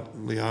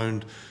privately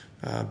owned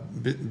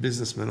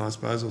businessman, I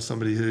suppose, or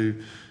somebody who,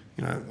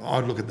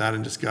 I'd look at that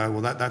and just go,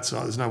 well, that's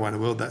there's no way in the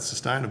world that's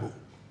sustainable.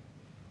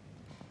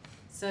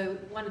 So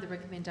one of the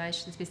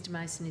recommendations, Mr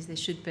Mason, is there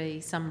should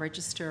be some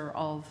register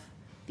of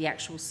the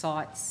actual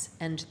sites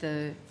and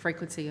the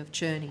frequency of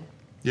churning.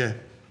 Yeah.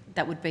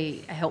 That would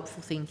be a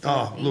helpful thing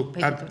for Look,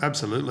 people.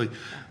 absolutely.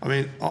 I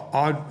mean,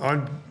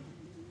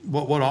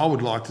 what I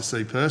would like to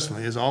see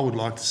personally is I would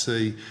like to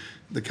see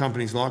the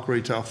companies like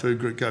Retail Food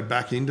Group go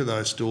back into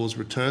those stores,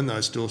 return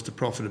those stores to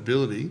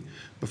profitability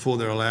before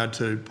they're allowed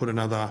to put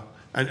another,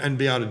 and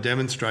be able to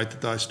demonstrate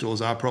that those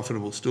stores are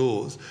profitable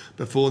stores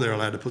before they're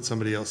allowed to put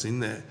somebody else in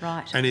there.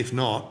 Right. And if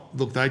not,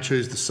 look, they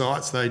choose the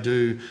sites, they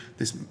do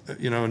this,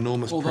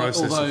 enormous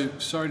process. Although,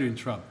 sorry to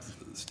interrupt,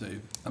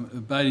 Steve,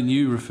 Baden,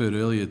 you referred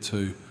earlier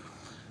to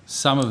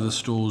some of the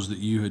stores that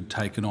you had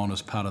taken on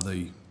as part of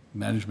the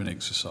management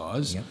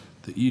exercise, Yep.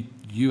 that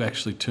you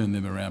actually turned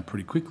them around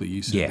pretty quickly.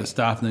 You said Yeah. the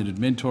staff needed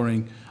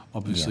mentoring.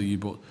 Obviously, you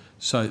bought...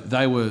 So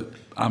they were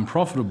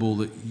unprofitable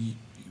that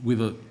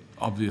with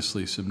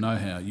obviously some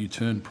know-how, you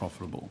turned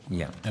profitable.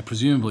 Yeah. Now,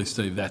 presumably,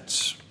 Steve,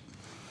 that's,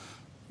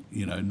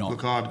 not,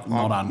 Look,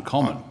 not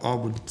uncommon. I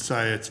would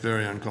say it's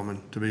very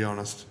uncommon, to be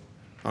honest.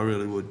 I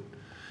really would.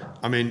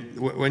 I mean,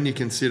 when you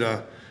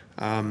consider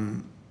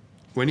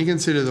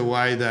the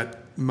way that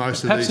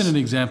most Perhaps of in these... an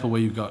example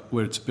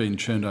where it's been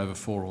churned over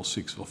 4 or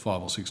 6 or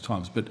 5 or 6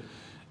 times, but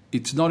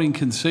it's not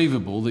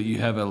inconceivable that you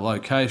have a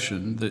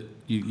location that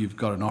you've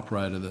got an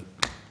operator that,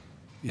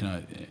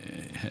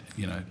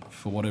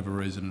 for whatever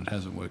reason it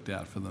hasn't worked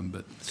out for them,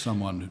 but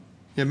someone who...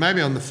 Yeah,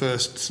 maybe on the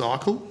first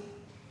cycle,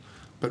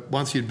 but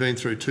once you'd been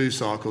through 2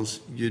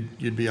 cycles,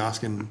 you'd be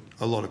asking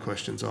a lot of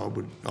questions, I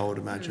would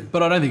imagine.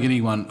 But I don't think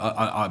anyone,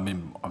 I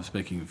mean, I'm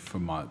speaking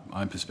from my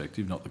own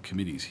perspective, not the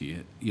committee's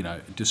here,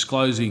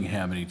 disclosing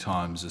how many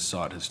times a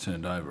site has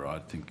turned over, I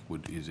think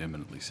is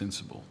eminently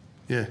sensible.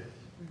 Yeah.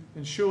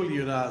 And surely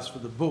you'd ask for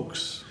the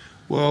books,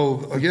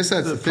 Well, I guess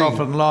that's the thing.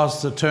 profit and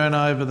loss, the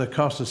turnover, the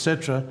cost,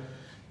 etc.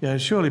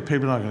 Surely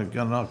people are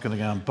not going to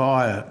go and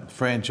buy a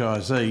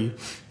franchisee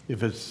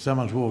if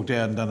someone's walked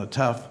out and done it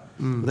tough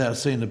without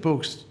seeing the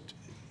books,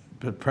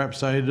 but perhaps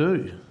they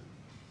do.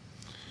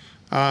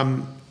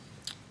 I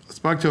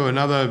spoke to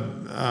another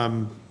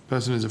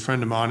person who's a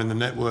friend of mine in the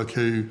network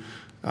who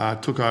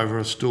took over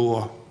a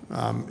store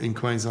in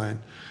Queensland,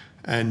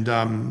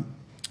 and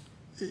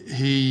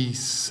he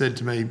said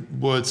to me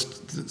words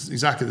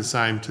exactly the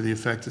same, to the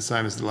effect the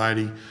same as the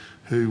lady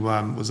who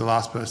was the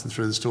last person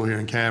through the store here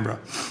in Canberra.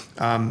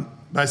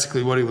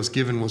 Basically what he was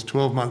given was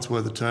 12 months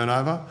worth of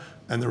turnover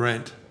and the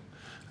rent.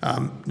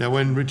 Now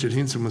when Richard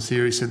Hinson was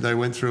here, he said they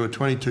went through a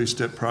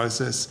 22-step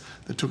process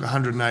that took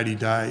 180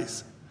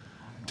 days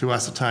to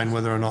ascertain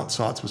whether or not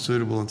sites were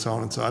suitable and so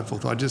on and so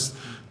forth. I just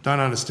don't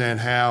understand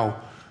how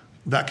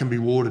that can be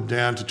watered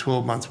down to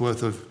 12 months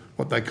worth of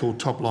what they call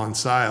top-line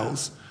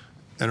sales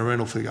and a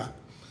rental figure.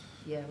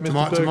 Yeah. To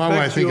Mr. Burke, my way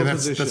back of to your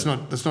thinking,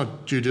 position. that's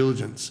not due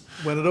diligence.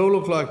 When it all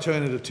looked like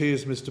turning to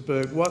tears, Mr.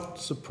 Burke, what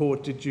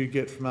support did you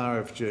get from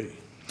RFG?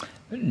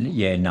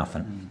 Yeah,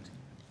 nothing.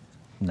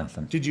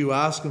 Nothing. Did you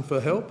ask them for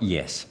help?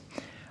 Yes.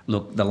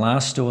 Look, the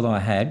last store that I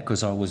had,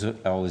 because I was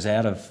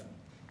out of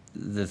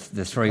the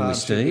three with Partnership,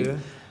 Steve, yeah.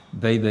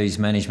 BB's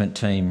management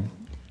team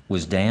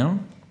was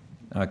down.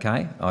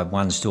 Okay, I had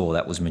one store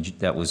that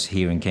was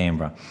here in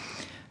Canberra.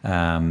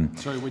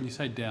 Sorry, when you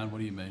say down, what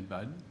do you mean,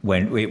 Baden?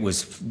 When it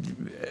was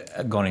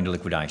gone into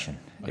liquidation,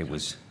 Okay. it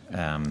was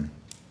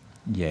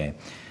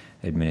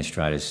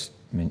administrators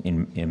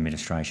in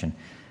administration,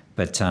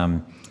 but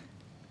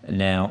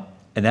now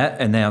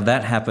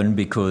that happened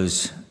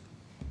because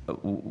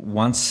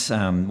once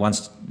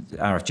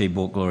RFG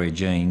bought Gloria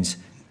Jeans,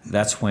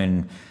 that's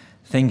when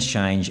things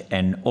changed,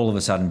 and all of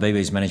a sudden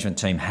BB's management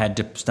team had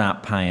to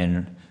start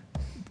paying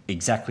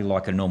exactly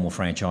like a normal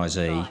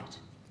franchisee. Right.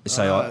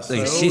 So So the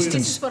all assistance.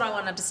 This is what I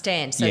want to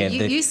understand. So Yeah,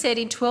 you said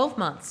in 12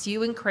 months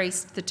you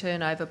increased the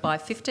turnover by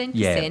 15%,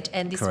 Yeah,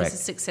 and this correct. was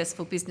a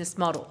successful business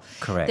model.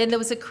 Correct. Then there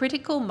was a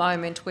critical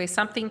moment where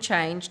something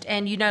changed,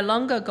 and you no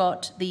longer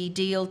got the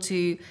deal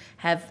to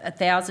have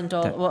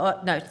 $1,000, well,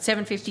 no,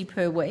 $750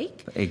 per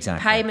week.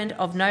 Exactly. Payment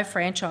of no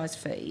franchise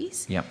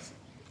fees. Yep.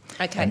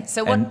 Okay. And-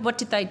 so and what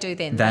did they do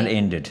then? That They-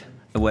 ended,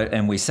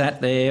 and we sat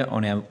there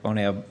on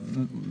our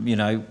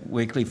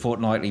weekly,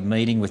 fortnightly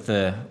meeting with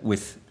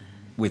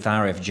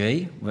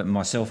RFG, with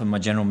myself and my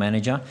general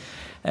manager,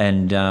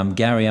 and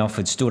Gary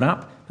Alford stood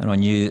up, and I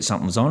knew that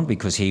something was on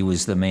because he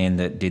was the man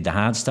that did the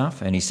hard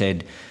stuff, and he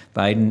said,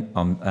 "Baden,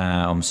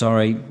 I'm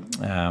sorry,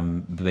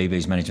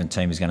 BB's management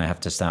team is going to have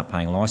to start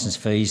paying licence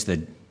fees.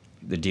 The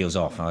deal's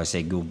off." I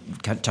said, "Good,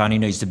 Tony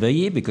needs to be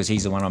here because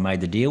he's the one I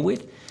made the deal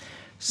with."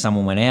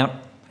 Someone went out,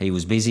 he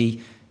was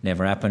busy,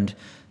 never happened.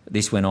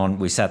 This went on,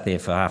 we sat there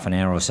for half an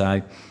hour or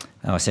so.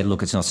 I said,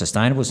 "Look, it's not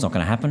sustainable, it's not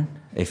going to happen.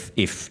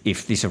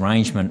 If this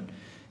arrangement,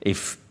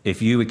 if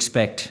you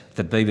expect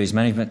that BB's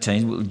management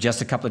team,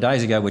 just a couple of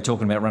days ago we're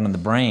talking about running the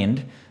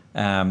brand,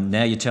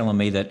 now you're telling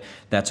me that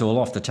that's all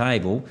off the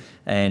table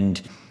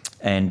and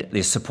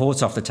there's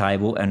support's off the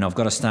table and I've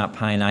got to start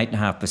paying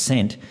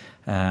 8.5%,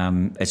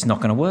 it's not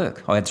going to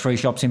work. I had 3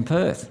 shops in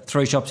Perth,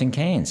 3 shops in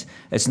Cairns.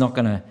 It's not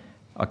going to,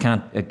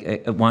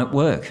 it won't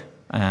work."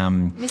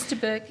 Mr.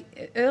 Burke,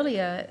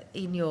 earlier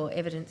in your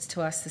evidence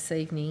to us this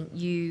evening,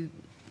 you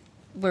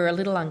were a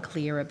little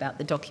unclear about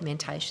the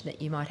documentation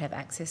that you might have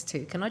access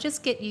to. Can I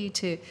just get you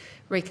to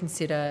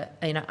reconsider,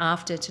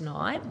 after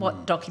tonight,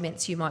 what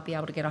documents you might be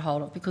able to get a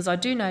hold of? Because I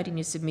do note in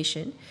your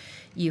submission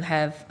you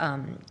have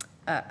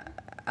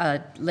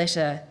a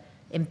letter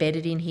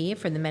embedded in here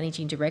from the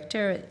Managing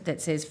Director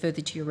that says,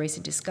 "Further to your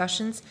recent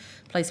discussions,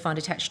 please find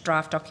attached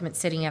draft documents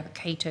setting out the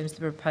key terms of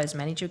the proposed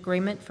manager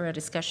agreement for our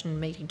discussion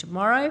meeting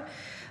tomorrow."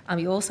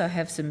 You also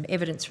have some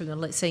evidence from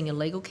the senior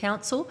legal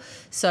counsel.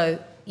 So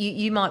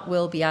you might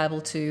well be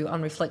able to,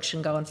 on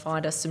reflection, go and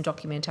find us some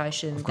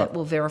documentation that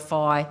will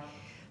verify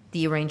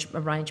the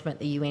arrangement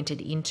that you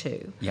entered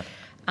into. Yep.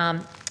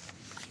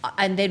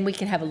 And then we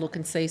can have a look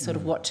and see sort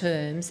of what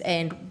terms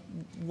and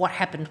what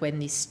happened when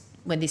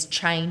this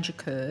change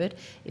occurred,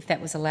 if that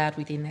was allowed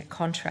within that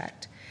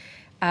contract.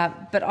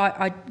 But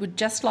I would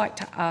just like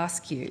to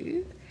ask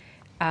you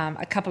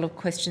a couple of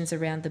questions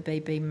around the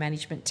BB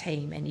management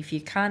team, and if you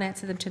can't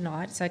answer them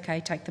tonight, it's okay,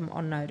 take them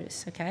on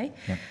notice, okay?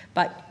 Yep.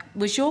 But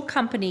was your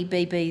company,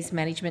 BB's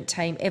management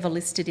team, ever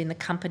listed in the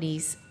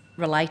company's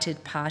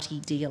related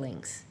party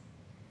dealings?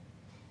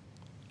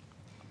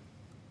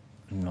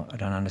 I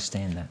don't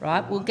understand that.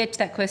 Right, we'll get to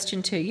that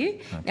question to you.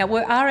 Okay. Now,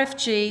 were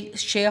RFG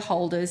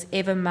shareholders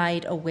ever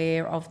made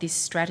aware of this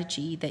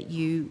strategy that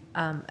you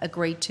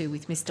agreed to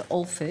with Mr.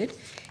 Alford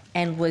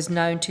and was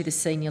known to the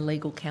senior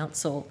legal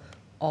counsel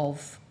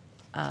of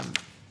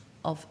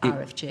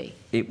RFG?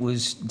 It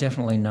was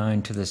definitely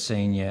known to the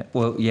senior.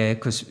 Well, yeah,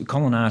 because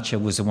Colin Archer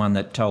was the one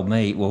that told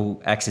me,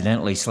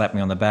 accidentally slapped me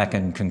on the back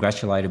and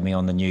congratulated me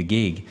on the new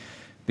gig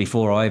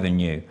before I even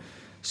knew.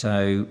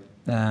 So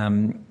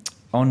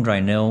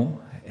Andre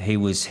Nell,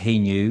 he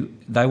knew.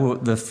 They were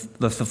the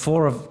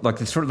four of, like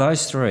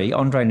those three,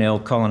 Andre Nell,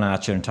 Colin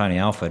Archer and Tony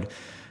Alford,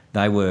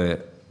 we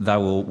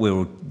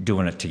were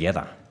doing it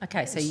together.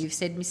 Okay, so you've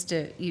said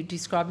you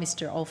described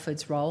Mr.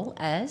 Alford's role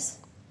as,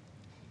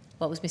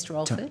 what was Mr.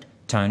 Alford?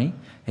 Tony,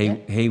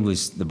 he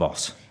was the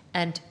boss.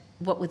 And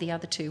what were the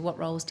other two? What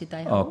roles did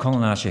they Oh, hold?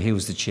 Colin Archer, he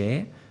was the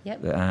chair.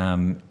 Yep.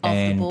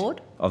 And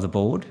board? Of the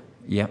board,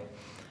 yep.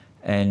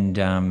 And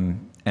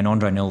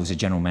Andre Nell was the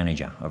general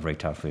manager of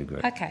Retail Food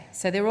Group. Okay,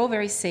 so they're all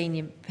very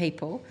senior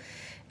people.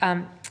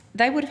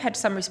 They would have had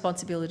some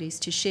responsibilities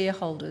to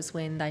shareholders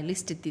when they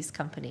listed this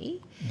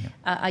company.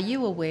 Are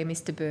you aware,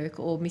 Mr. Burke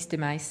or Mr.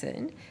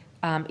 Mason,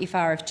 if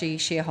RFG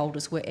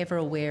shareholders were ever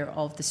aware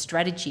of the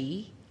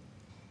strategy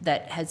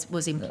that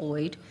was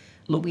employed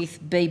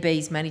with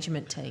BB's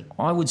management team?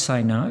 I would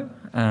say no,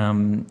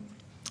 on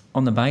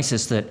the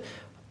basis that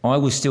I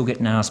was still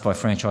getting asked by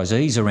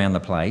franchisees around the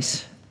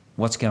place,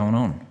 what's going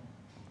on?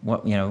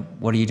 What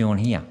are you doing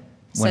here?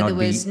 So there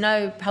was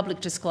no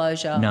public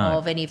disclosure No.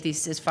 of any of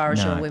this as far as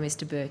No. you're aware,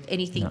 Mr. Burke.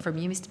 Anything from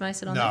you, Mr.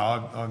 Mason, on No,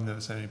 that? I've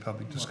never seen any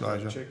public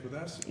disclosure. Check with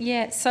us.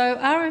 Yeah, so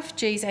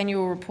RFG's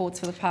annual reports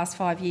for the past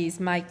 5 years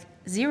make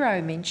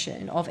zero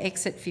mention of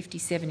Exit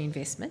 57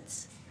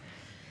 investments.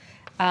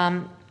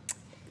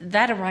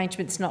 That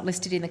arrangement's not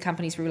listed in the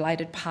company's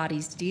related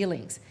parties'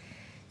 dealings.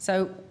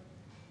 So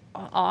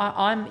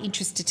I'm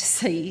interested to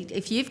see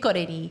if you've got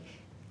any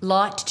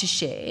light to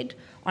shed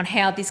on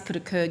how this could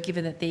occur,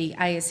 given that the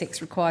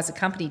ASX requires a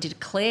company to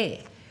declare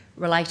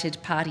related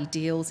party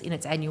deals in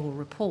its annual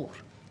report.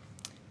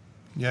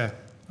 Yeah,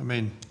 I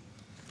mean,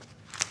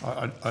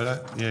 I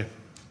don't, yeah,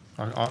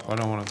 I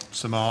don't want to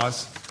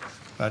surmise,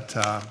 but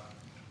I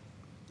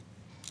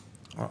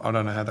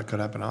don't know how that could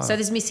happen either. So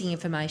there's missing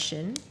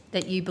information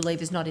that you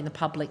believe is not in the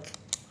public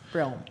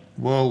realm.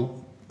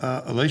 Well,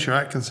 Alicia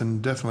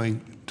Atkinson definitely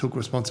took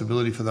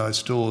responsibility for those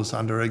stores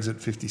under Exit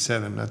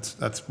 57.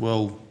 That's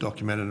well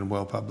documented and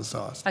well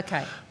publicised.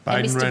 Okay.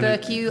 Baden And Mr. ran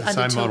Burke, you the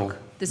same model.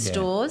 undertook the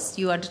stores.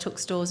 You undertook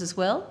stores as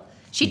well.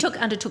 She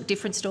undertook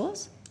different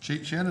stores.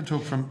 She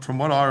undertook, from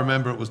what I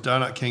remember, it was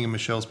Donut King and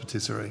Michelle's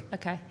Patisserie.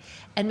 Okay.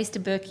 And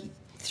Mr. Burke,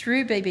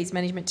 through BB's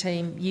management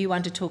team, you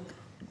undertook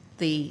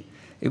the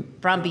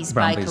Brumby's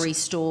Bakery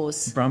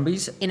stores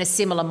Brumby's, in a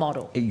similar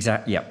model.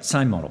 Yep,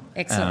 same model.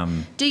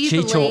 Excellent. Do you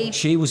she believe-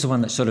 she was the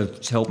one that sort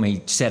of helped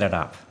me set it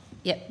up.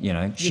 Yep. You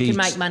know, You can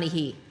make money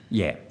here.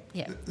 Yeah.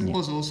 Yeah. There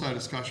was also a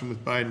discussion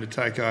with Baden to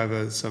take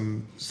over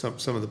some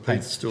of the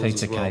pizza stores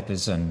Pizza as well,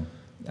 capers and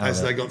as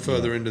other- they got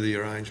further into the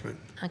arrangement.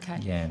 Okay.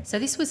 Yeah. So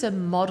this was a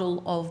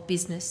model of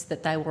business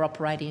that they were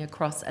operating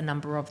across a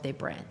number of their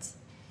brands.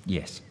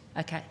 Yes.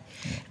 Okay.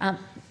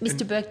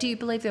 Mr. Burke, do you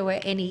believe there were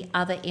any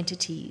other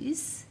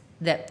entities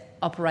that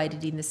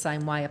operated in the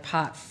same way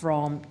apart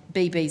from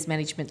BB's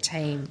management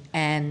team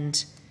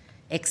and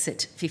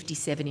Exit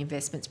 57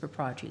 Investments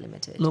Proprietary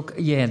Limited? Look,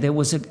 yeah, there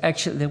was a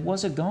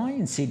guy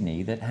in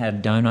Sydney that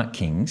had Donut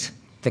Kings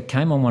that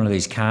came on one of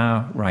these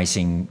car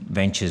racing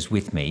ventures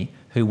with me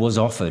who was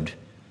offered.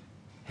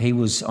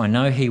 I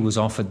know he was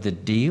offered the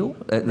deal,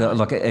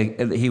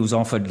 he was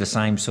offered the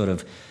same sort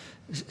of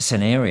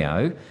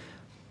scenario.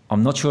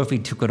 I'm not sure if he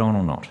took it on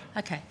or not.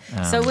 Okay.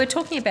 So we're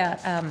talking about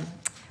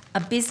a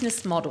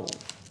business model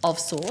of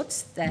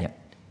sorts that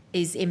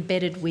is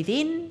embedded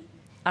within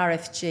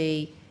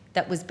RFG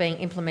that was being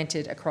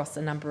implemented across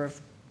a number of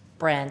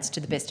brands to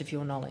the best of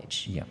your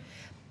knowledge. Yeah.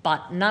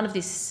 But none of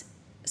this,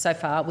 so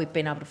far, we've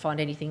been able to find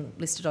anything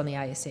listed on the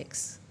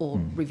ASX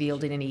or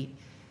revealed in any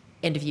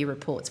end-of-year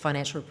reports,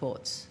 financial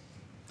reports.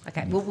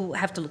 Okay, we'll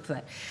have to look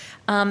for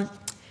that.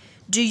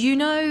 Do you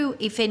know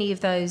if any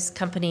of those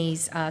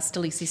companies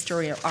still exist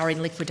or are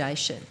in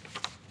liquidation?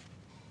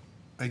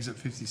 Exit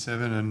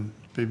 57 and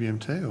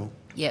BBMT, or?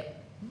 Yep.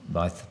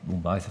 Both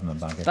of them are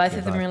buggered. Both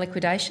of them are in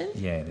liquidation?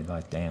 Yeah, they're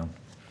both down.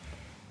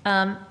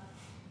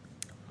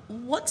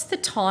 What's the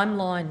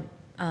timeline,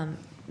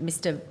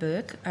 Mr.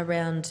 Burke,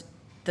 around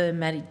the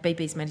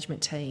BB's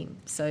management team?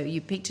 So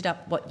you picked it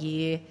up what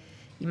year?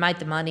 You made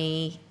the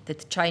money, the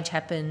change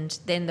happened,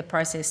 then the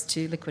process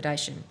to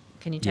liquidation.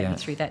 Can you take me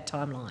through that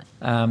timeline?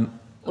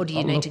 Or do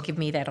you need to give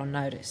me that on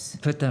notice?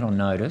 Put that on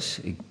notice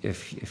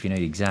if you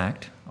need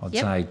exact. I'd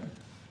say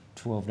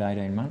 12 to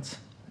 18 months,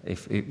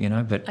 if you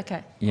know. But Okay.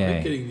 I yeah,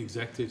 think getting the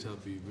exact detail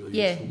would be really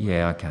Yeah. useful.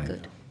 yeah, okay.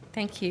 Good.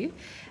 Thank you.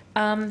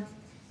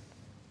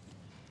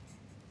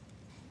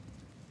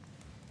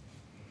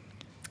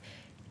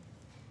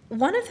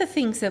 One of the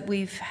things that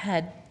we've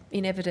had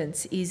in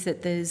evidence is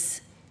that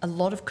there's a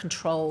lot of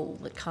control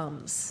that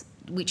comes,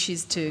 which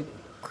is to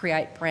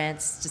create brand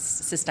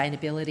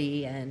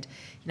sustainability and,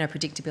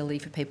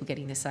 predictability for people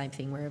getting the same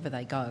thing wherever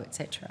they go,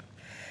 etc.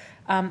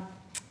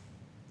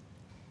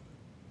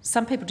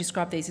 Some people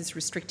describe these as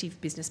restrictive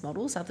business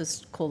models,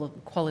 others call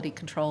them quality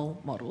control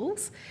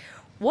models.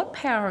 What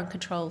power and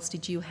controls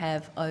did you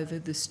have over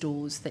the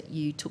stores that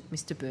you took,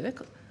 Mr.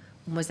 Burke?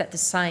 Was that the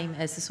same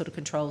as the sort of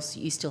controls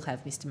you still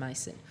have, Mr.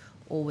 Mason,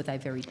 or were they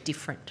very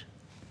different?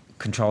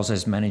 Controls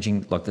as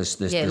managing like the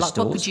stores.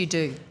 What could you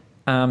do?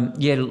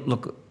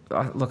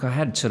 Look, I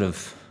had sort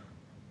of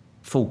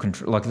full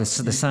control, like the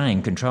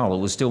same control.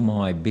 It was still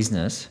my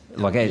business.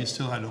 You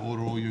still had to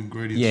order all your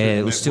ingredients Yeah, through it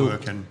the was still-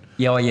 network, and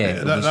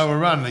Yeah, they were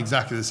run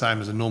exactly the same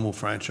as a normal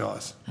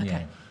franchise.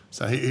 Yeah.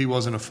 So he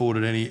wasn't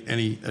afforded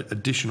any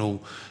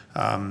additional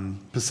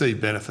perceived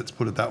benefits,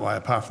 put it that way,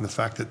 apart from the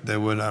fact that there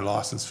were no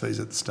licence fees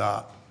at the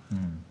start.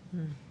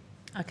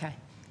 Okay.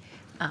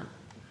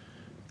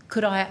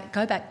 Could I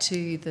go back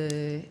to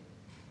the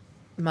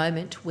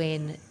moment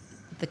when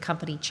the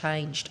company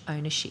changed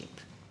ownership?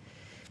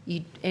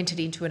 You entered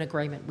into an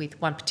agreement with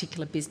one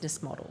particular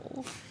business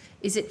model.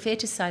 Is it fair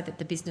to say that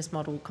the business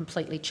model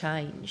completely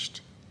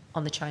changed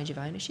on the change of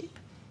ownership?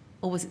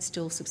 Or was it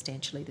still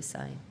substantially the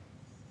same?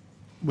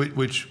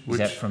 Which Is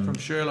that from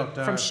Sherlock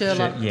to From RFG.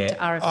 Sherlock Yeah. to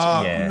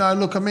RFG? Yeah. No,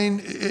 look, I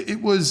mean,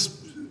 it was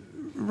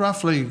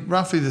roughly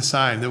the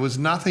same. There was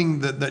nothing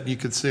that you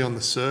could see on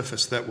the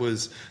surface that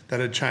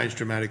had changed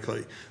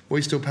dramatically.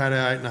 We still paid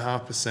our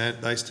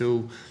 8.5%. They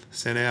still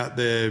sent out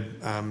their,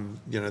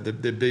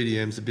 their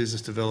BDMs, the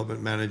business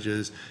development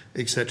managers,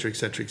 etc.,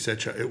 etc.,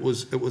 etc. It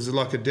was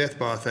like a death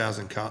by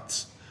 1,000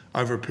 cuts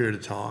over a period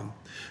of time,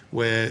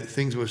 where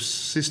things were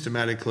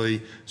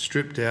systematically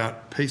stripped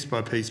out piece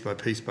by piece by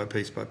piece by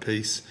piece by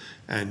piece,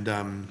 and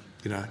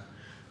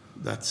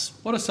that's.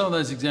 What are some of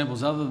those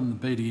examples other than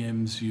the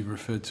BDMs you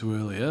referred to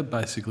earlier?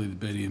 Basically, the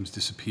BDMs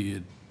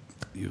disappeared.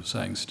 You were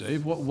saying,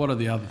 Steve. What are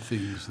the other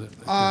things that?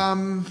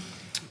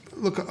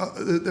 Look,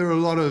 there are a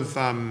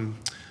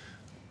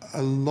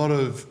lot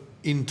of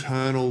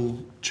internal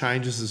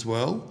changes as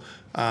well,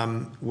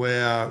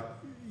 where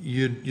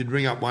you'd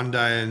ring up one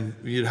day and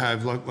you'd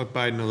have, like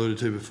Baden alluded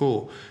to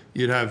before,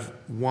 you'd have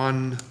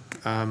one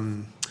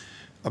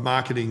a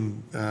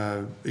marketing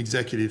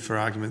executive, for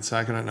argument's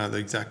sake, I don't know the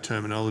exact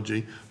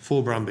terminology,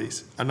 for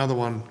Brumbies, another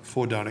one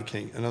for Donut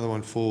King, another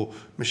one for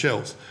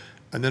Michelle's,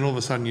 and then all of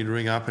a sudden you'd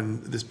ring up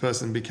and this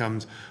person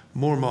becomes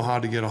more and more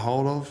hard to get a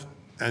hold of,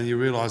 and you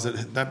realise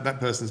that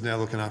person's now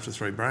looking after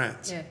 3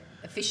 brands. Yeah,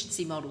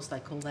 efficiency models they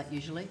call that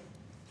usually.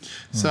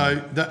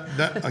 So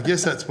that I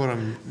guess that's what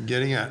I'm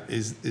getting at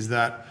is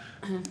that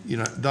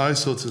those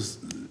sorts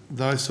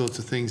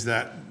of things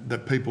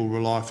that people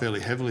rely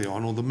fairly heavily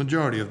on, or the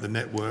majority of the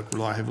network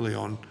rely heavily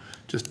on,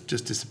 just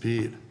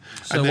disappeared.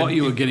 So what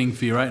you were getting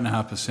for your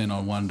 8.5%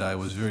 on one day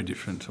was very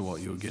different to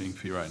what you were getting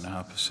for your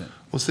 8.5%.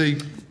 Well, see,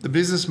 the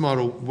business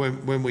model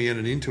when we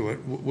entered into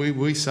it,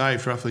 we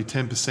saved roughly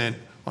 10%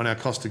 on our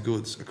cost of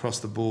goods across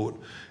the board,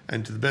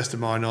 and to the best of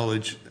my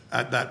knowledge,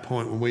 at that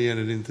point when we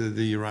entered into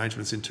the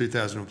arrangements in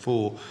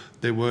 2004,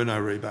 there were no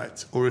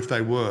rebates, or if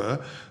they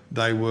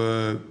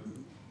were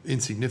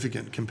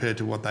insignificant compared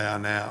to what they are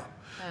now.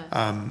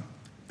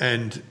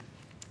 And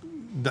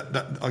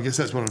that, I guess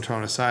that's what I'm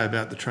trying to say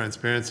about the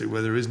transparency,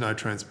 where there is no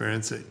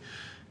transparency.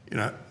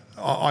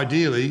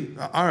 Ideally,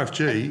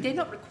 RFG... They're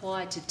not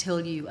required to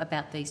tell you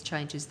about these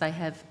changes. They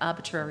have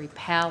arbitrary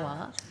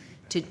power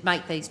to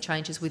make these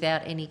changes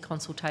without any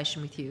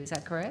consultation with you. Is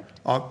that correct?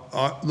 I'm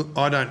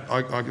not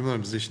in a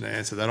position to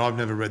answer that. I've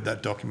never read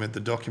that document. The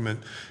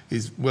document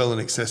is well in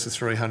excess of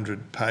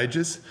 300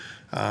 pages.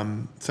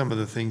 Some of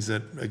the things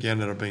that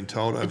I've been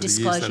told over the years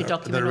disclosure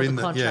document or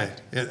the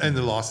contract. And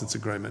the licence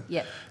agreement.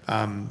 Yeah.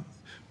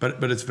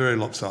 But it's very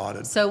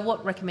lopsided. So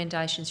what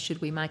recommendations should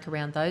we make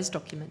around those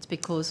documents?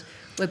 Because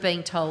we're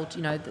being told,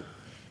 that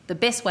the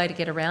best way to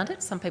get around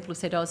it, some people have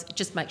said,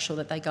 just make sure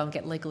that they go and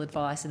get legal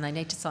advice, and they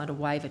need to sign a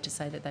waiver to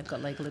say that they've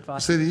got legal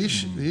advice. See,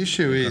 the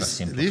issue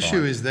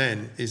is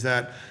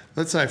that,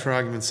 let's say for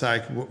argument's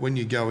sake, when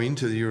you go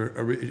into your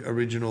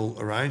original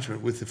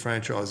arrangement with the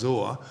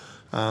franchisor,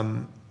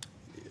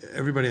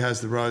 everybody has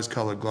the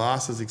rose-coloured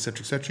glasses,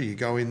 etc. You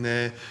go in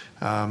there,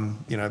 blah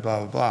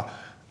blah blah.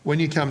 When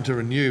you come to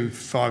renew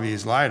 5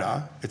 years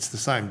later, it's the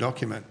same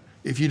document.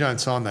 If you don't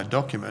sign that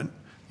document,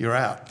 you're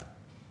out.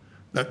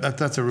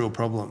 That's a real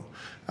problem.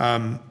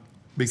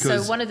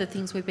 Because so one of the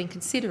things we've been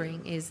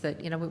considering is that,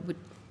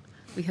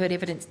 we heard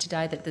evidence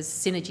today that there's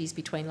synergies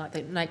between like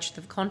the nature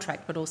of the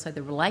contract, but also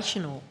the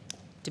relational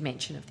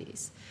dimension of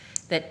this.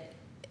 That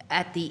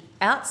at the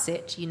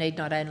outset, you need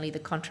not only the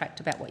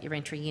contract about what you're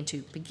entering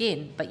into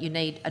begin, but you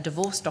need a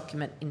divorce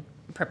document in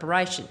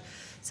preparation.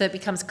 So it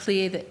becomes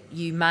clear that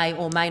you may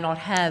or may not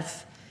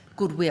have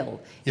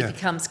goodwill. Yeah. It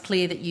becomes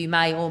clear that you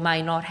may or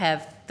may not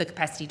have the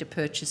capacity to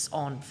purchase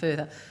on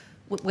further.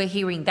 We're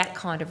hearing that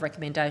kind of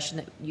recommendation,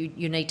 that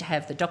you need to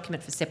have the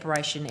document for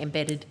separation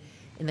embedded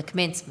in the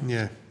commencement.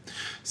 Yeah.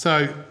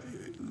 So...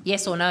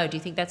 Yes or no? Do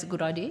you think that's a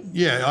good idea?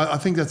 Yeah, I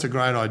think that's a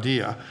great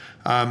idea.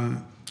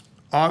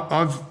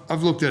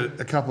 I've looked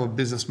at a couple of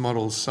business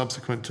models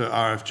subsequent to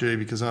RFG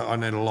because I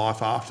need a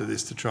life after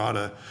this to try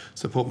to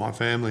support my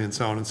family and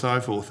so on and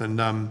so forth. And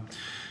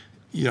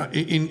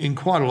in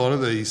quite a lot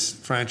of these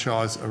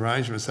franchise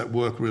arrangements that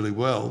work really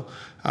well,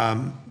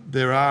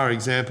 there are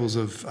examples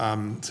of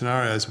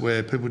scenarios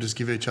where people just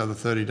give each other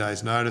 30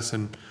 days notice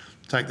and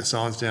take the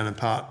signs down and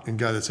part and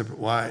go their separate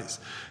ways.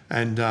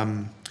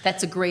 And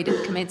that's agreed at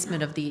the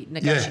commencement of the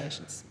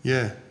negotiations.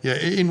 Yeah.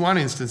 In one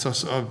instance,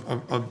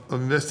 I've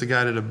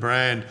investigated a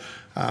brand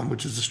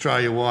which is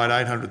Australia-wide,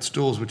 800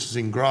 stores, which is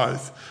in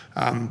growth.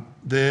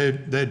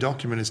 Their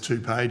document is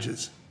 2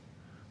 pages.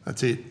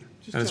 That's it.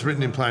 And it's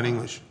written in plain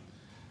English.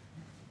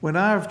 When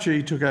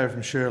RFG took over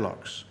from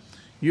Sherlock's,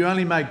 you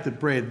only make the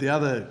bread, the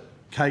other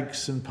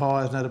cakes and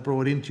pies and that are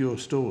brought into your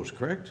stores,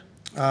 correct?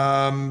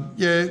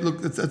 Yeah,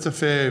 look, that's a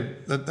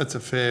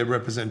fair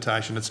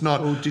representation. It's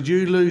not... Or did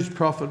you lose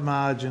profit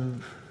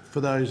margin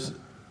for those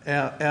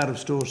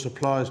out-of-store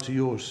supplies to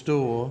your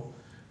store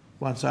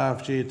once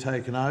RFG had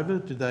taken over?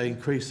 Did they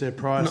increase their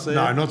price there?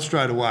 No, not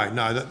straight away.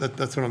 No,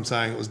 that's what I'm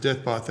saying. It was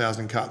death by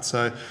 1,000 cuts.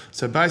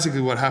 So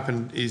basically what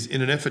happened is,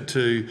 in an effort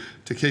to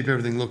keep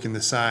everything looking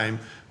the same,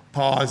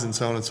 pies and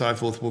so on and so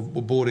forth were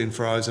bought in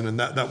frozen, and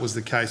that was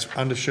the case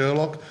under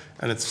Sherlock,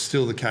 and it's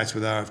still the case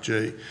with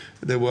RFG.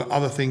 There were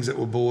other things that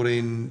were bought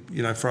in,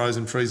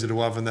 frozen, freezer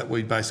to oven, that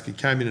we basically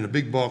came in a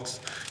big box,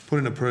 put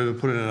in a prover,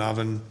 put it in an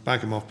oven,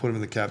 bake them off, put them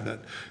in the cabinet.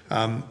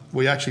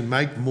 We actually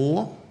make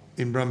more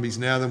in Brumbies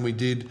now than we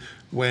did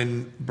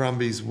when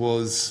Brumbies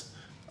was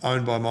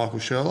owned by Michael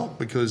Sherlock,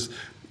 because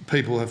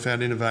people have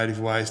found innovative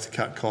ways to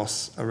cut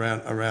costs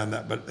around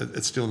that, but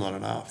it's still not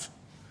enough.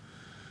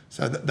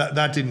 So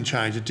that didn't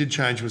change. It did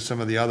change with some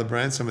of the other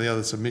brands, some of the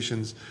other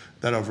submissions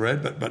that I've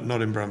read, but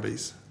not in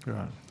Brumbies.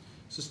 Right.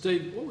 So,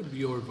 Steve, what would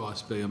your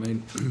advice be? I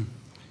mean,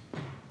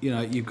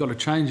 you've got a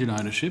change in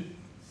ownership,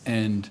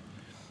 and,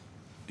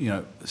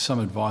 some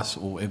advice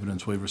or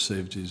evidence we've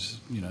received is,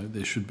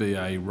 there should be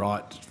a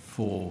right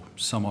for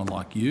someone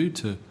like you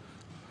to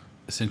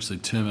essentially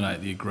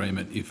terminate the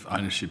agreement if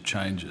ownership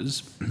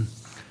changes.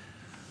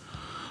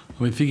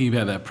 I mean, thinking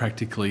about that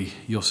practically,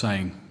 you're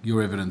saying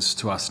your evidence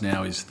to us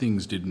now is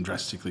things didn't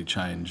drastically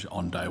change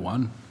on day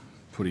one,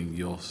 putting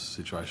your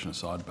situation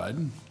aside,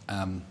 Baden.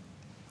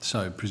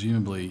 So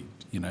presumably,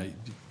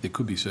 there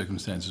could be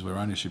circumstances where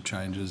ownership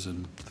changes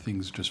and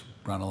things just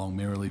run along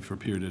merrily for a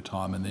period of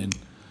time, and then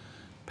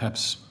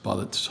perhaps by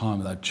the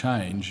time they've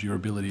changed, your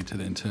ability to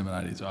then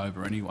terminate is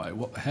over anyway.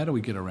 How do we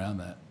get around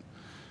that,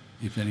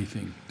 if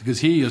anything? Because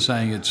here you're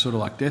saying it's sort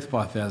of like death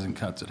by 1,000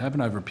 cuts. It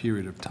happened over a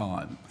period of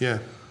time. Yeah.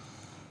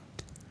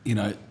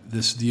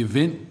 The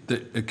event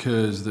that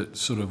occurs that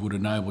sort of would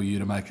enable you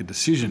to make a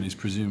decision is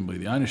presumably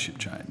the ownership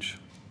change.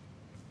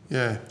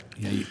 Yeah.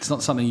 It's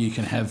not something you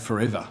can have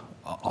forever,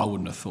 I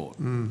wouldn't have thought.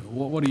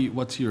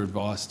 What's your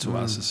advice to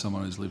us as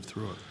someone who's lived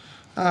through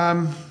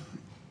it?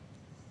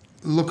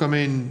 Look, I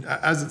mean,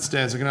 as it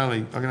stands, I can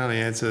only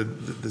answer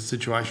the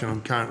situation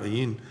I'm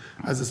currently in.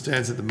 As it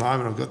stands at the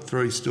moment, I've got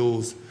 3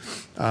 stores.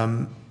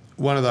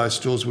 One of those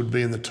stores would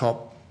be in the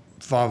top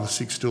 5 or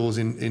 6 stores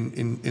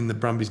in the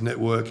Brumbies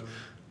network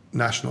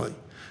nationally.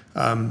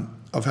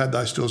 I've had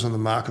those stores on the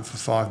market for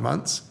 5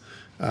 months.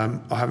 I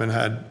haven't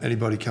had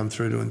anybody come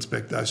through to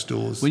inspect those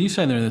stores. When you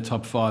say they're in the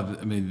top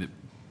 5, I mean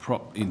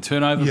in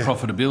turnover,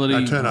 profitability?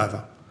 No,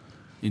 turnover.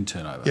 In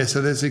turnover. Yeah,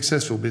 so they're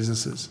successful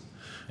businesses.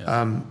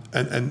 Yeah.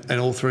 And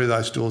all 3 of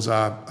those stores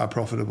are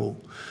profitable.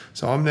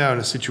 So I'm now in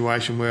a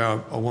situation where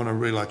I want to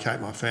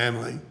relocate my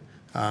family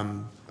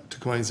to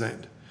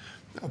Queensland.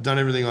 I've done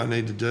everything I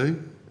need to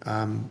do.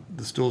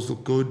 The stores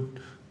look good.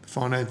 The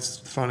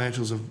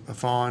financials are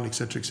fine,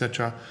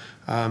 etc.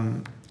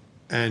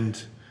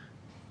 And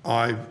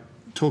I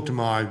talk to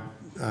my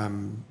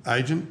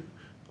agent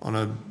on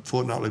a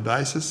fortnightly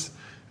basis,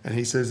 and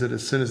he says that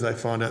as soon as they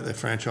find out they're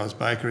franchise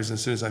bakeries, and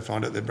as soon as they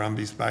find out they're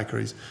Brumbies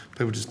bakeries,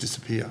 people just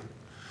disappear.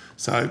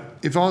 So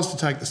if I was to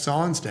take the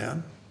signs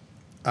down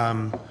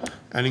and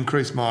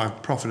increase my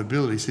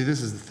profitability, see,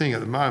 this is the thing at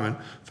the moment,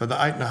 for the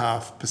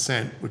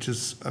 8.5%, which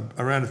is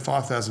around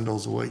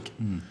 $5,000 a week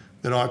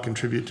that I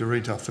contribute to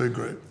Retail Food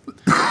Group,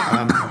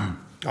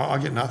 I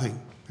get nothing.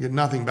 I get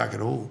nothing back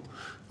at all.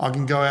 I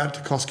can go out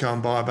to Costco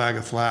and buy a bag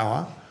of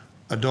flour,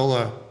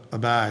 $1 a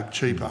bag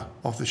cheaper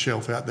off the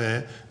shelf out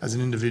there as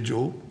an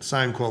individual,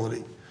 same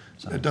quality.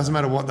 It doesn't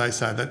matter what they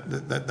say.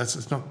 That's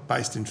it's not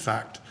based in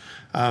fact.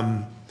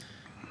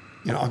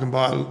 I can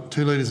buy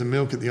 2 litres of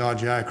milk at the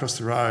IGA across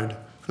the road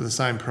for the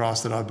same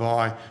price that I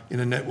buy in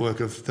a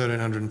network of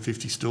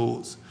 1,350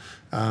 stores,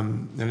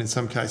 and in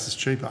some cases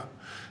cheaper.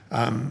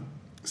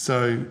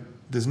 So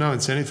there's no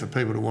incentive for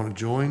people to want to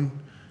join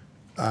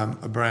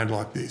a brand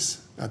like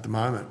this at the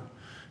moment.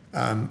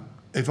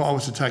 If I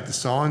was to take the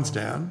signs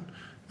down,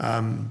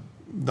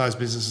 those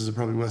businesses are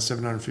probably worth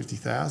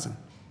 $750,000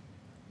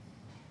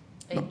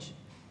 each.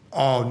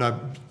 Oh no,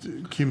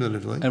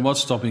 cumulatively. And what's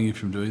stopping you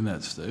from doing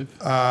that, Steve?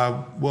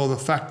 Well, the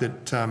fact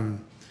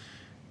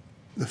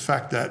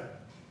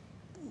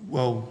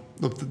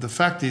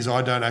is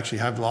I don't actually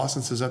have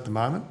licences at the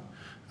moment.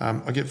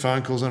 I get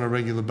phone calls on a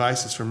regular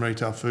basis from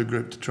Retail Food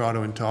Group to try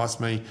to entice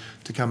me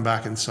to come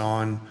back and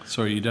sign.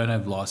 Sorry, you don't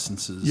have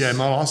licences? Yeah,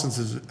 my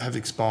licences have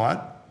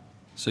expired.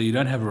 So you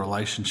don't have a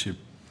relationship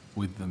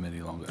with them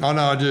any longer? Oh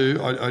no, I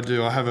do. I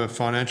do. I have a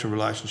financial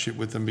relationship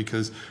with them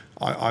because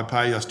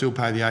I still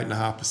pay the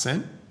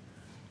 8.5%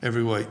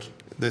 every week.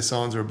 Their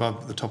signs are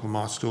above the top of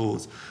my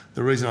stores.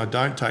 The reason I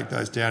don't take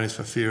those down is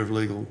for fear of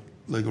legal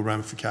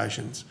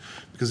ramifications.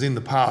 Because in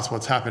the past,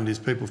 what's happened is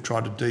people have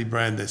tried to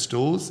debrand their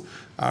stores.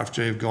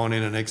 RFG have gone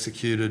in and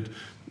executed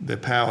their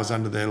powers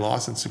under their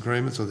licence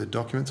agreements or their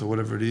documents or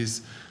whatever it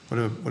is,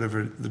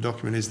 whatever the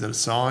document is that is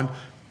signed,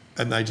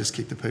 and they just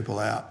kick the people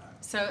out.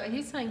 So are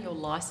you saying your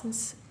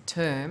licence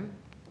term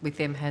with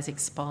them has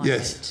expired?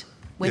 Yes.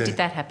 When did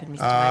that happen,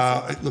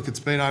 Mr. Mason? Look, it's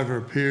been over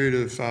a period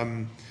of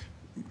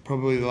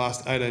probably the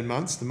last 18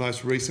 months. The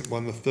most recent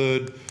one, the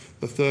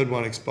third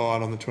one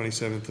expired on the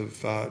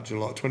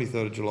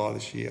 23rd of July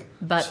this year.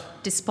 But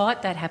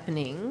despite that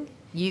happening,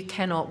 you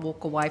cannot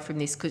walk away from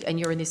this, and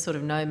you're in this sort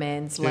of no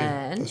man's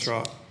land. That's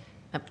right.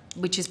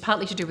 Which is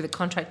partly to do with the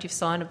contract you've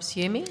signed, I'm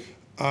assuming?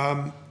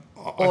 I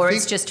Or think-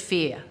 it's just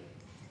fear?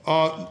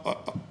 I You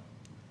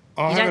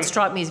don't haven't-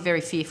 strike me as a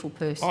very fearful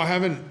person. I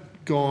haven't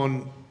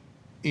gone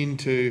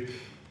into.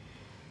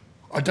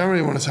 I don't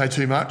really want to say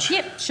too much.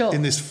 Yep, sure.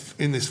 In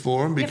this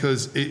forum Yep.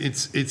 because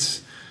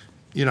it's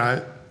you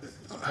know.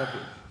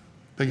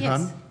 Beg your Yes.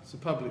 pardon? It's a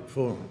public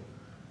forum.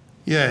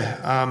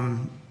 Yeah.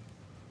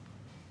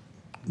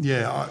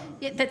 Yeah.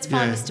 Yeah, that's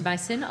fine, Yeah. Mr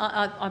Mason.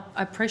 I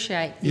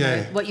appreciate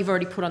Yeah. what you've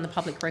already put on the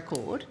public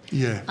record.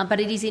 Yeah.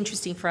 But it is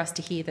interesting for us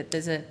to hear that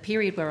there's a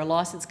period where a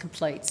licence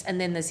completes and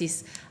then there's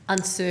this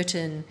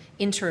uncertain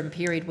interim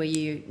period where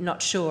you're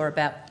not sure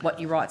about what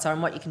your rights are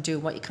and what you can do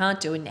and what you can't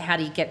do and how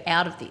do you get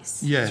out of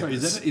this. Yeah. Sorry,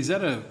 is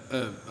that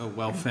a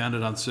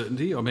well-founded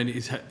uncertainty? I mean,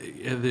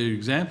 are there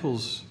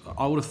examples?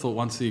 I would have thought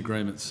once the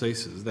agreement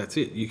ceases, that's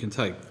it. You can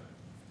take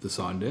the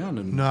sign down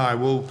and... No,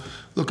 well,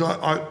 look,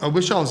 I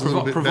wish I was a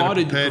little bit better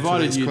Provided- prepared for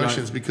provided these you don't-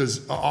 questions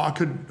because I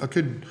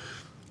could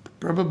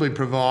probably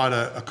provide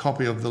a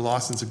copy of the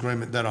licence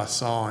agreement that I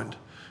signed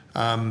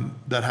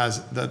that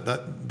has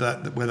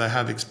that where they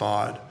have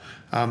expired.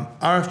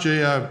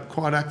 RFG are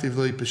quite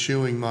actively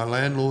pursuing my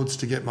landlords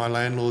to get my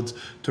landlords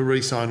to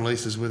re-sign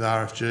leases with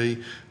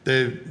RFG.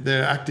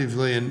 They're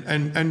actively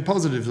and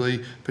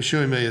positively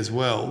pursuing me as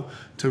well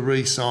to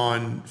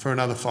re-sign for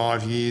another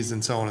 5 years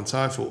and so on and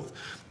so forth.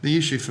 The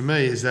issue for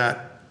me is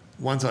that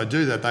once I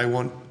do that, they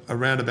want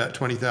around about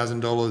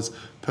 $20,000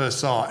 per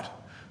site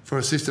for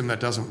a system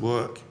that doesn't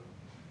work.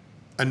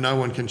 And no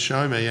one can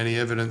show me any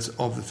evidence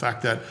of the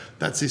fact that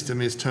that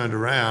system is turned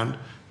around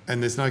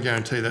and there's no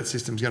guarantee that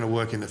system's going to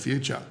work in the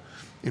future.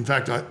 In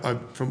fact,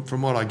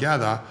 from what I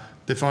gather,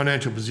 the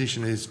financial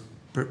position is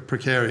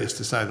precarious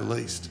to say the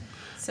least.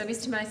 So,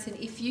 Mr Mason,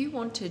 if you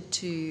wanted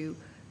to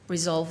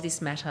resolve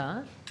this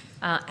matter,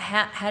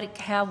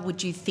 how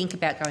would you think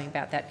about going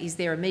about that? Is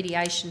there a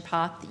mediation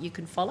path that you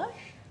can follow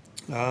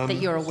that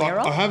you're aware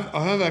of?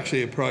 I have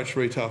actually approached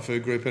Retail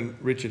Food Group and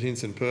Richard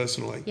Hinson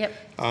personally. Yep.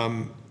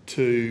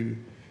 To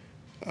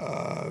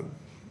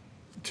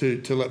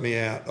let me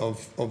out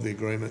of the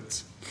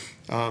agreements.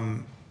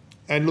 And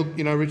look,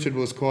 you know, Richard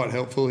was quite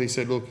helpful. He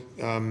said, look,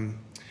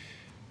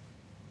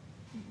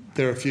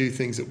 there are a few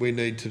things that we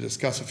need to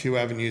discuss, a few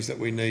avenues that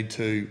we need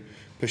to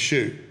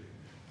pursue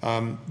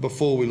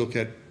before we look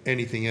at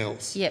anything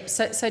else. Yep,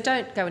 so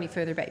don't go any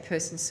further about your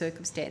personal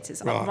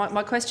circumstances. Right.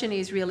 My question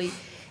is really,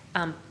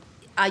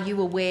 are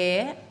you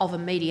aware of a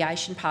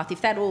mediation path?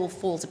 If that all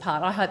falls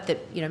apart, I hope that,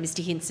 you know,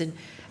 Mr Hinson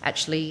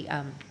actually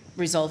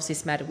resolves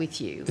this matter with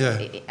you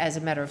as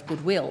a matter of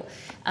goodwill.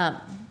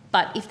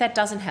 But if that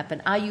doesn't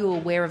happen, are you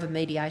aware of a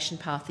mediation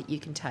path that you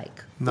can take?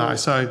 No, Or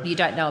so you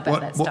don't know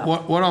about that stuff.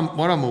 What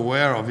I'm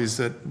aware of is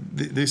that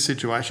this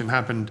situation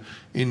happened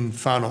in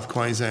far north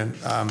Queensland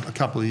a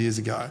couple of years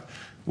ago,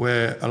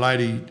 where a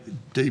lady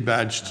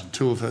debadged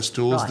 2 of her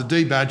stores. Right.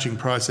 The debadging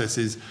process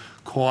is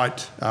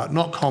quite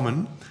not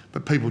common,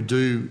 but people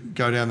do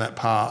go down that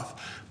path.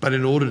 But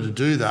in order to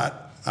do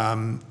that,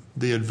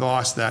 the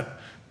advice that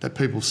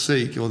people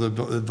seek, or the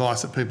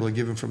advice that people are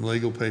given from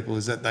legal people,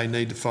 is that they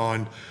need to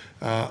find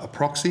a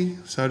proxy,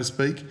 so to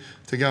speak,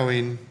 to go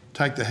in,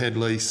 take the head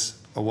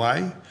lease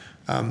away,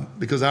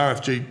 because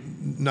RFG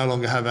no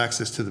longer have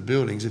access to the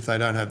buildings if they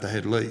don't have the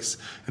head lease.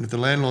 And if the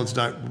landlords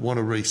don't want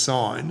to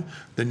re-sign,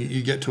 then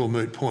you get to a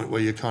moot point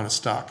where you're kind of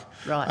stuck.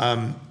 Right.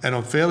 And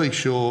I'm fairly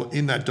sure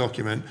in that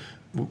document,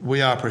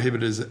 we are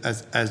prohibited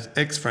as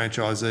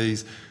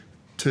ex-franchisees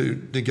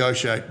to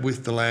negotiate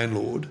with the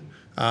landlord.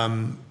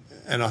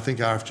 And I think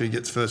RFG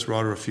gets first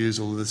right of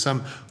refusal. There's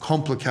some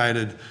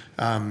complicated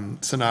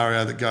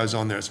scenario that goes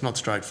on there. It's not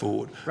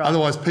straightforward. Right.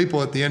 Otherwise,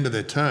 people at the end of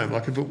their term,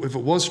 like if it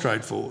was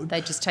straightforward,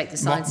 They just take the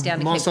signs down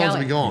and my keep signs going.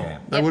 would be gone. Yeah.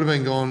 They Yep. would have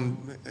been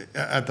gone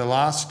at the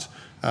last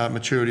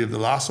maturity of the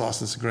last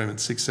licence agreement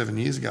 6-7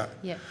 years ago.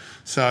 Yep.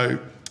 So,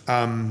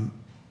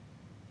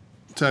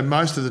 so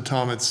most of the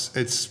time it's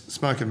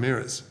smoke and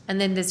mirrors. And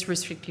then there's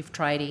restrictive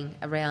trading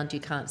around. You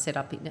can't set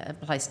up in a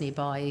place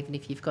nearby, even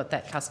if you've got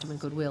that customer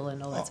goodwill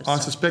and all that sort of I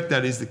stuff. suspect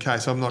that is the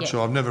case. I'm not Yeah.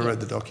 sure. I've never Yeah. read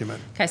the document.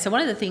 Okay, so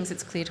one of the things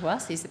that's clear to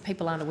us is that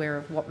people aren't aware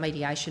of what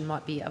mediation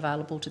might be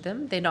available to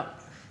them.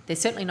 They're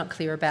certainly not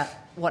clear about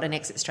what an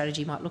exit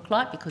strategy might look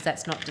like, because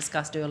that's not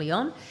discussed early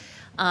on.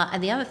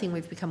 And the other thing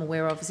we've become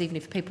aware of is, even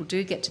if people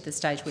do get to the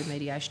stage where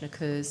mediation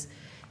occurs,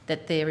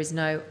 that there is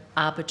no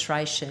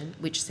arbitration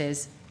which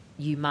says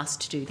you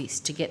must do this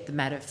to get the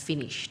matter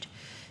finished.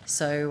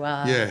 So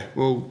Yeah,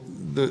 well,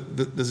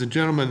 there's a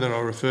gentleman that I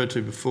referred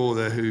to before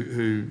there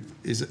who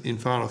is in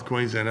far north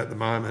Queensland at the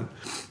moment.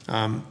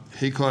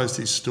 He closed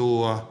his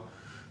store,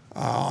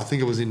 I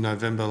think it was in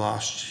November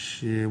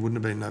last year, wouldn't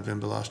have been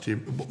November last year,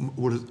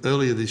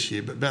 earlier this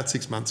year, but about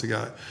 6 months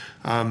ago.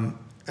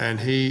 And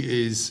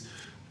he's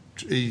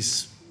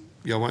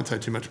I won't say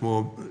too much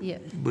more, Yeah.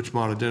 which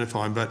might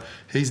identify him, but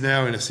he's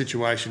now in a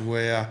situation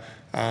where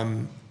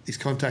he's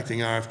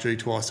contacting RFG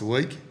twice a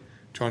week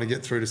trying to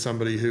get through to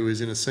somebody who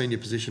is in a senior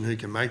position who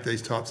can make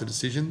these types of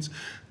decisions,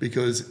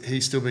 because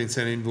he's still been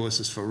sent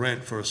invoices for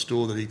rent for a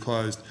store that he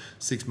closed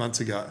 6 months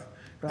ago.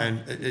 Right.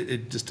 And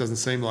it just doesn't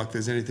seem like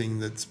there's anything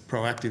that's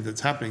proactive that's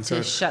happening. To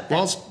So shut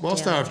that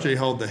whilst down. RFG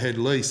hold the head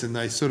lease, and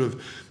they sort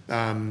of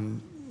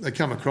they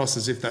come across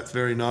as if that's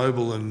very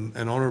noble and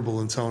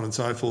honourable and so on and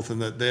so forth,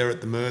 and that they're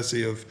at the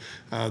mercy of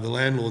the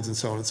landlords and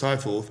so on and so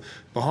forth,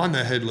 behind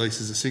that head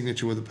lease is a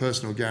signature with a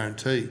personal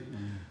guarantee,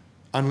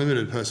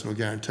 unlimited personal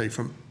guarantee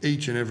from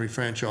each and every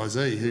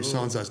franchisee who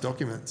signs those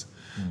documents.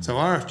 So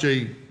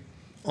RFG,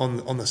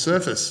 on the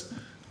surface,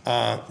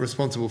 are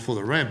responsible for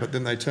the rent, but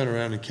then they turn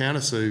around and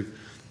countersue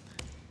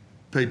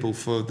people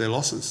for their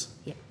losses.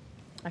 Yeah,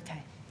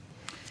 okay.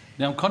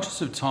 Now, I'm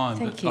conscious of time,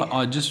 Thank but you.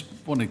 I just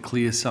want to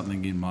clear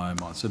something in my own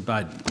mind. So,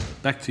 Baden,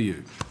 back to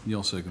you,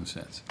 your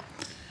circumstance.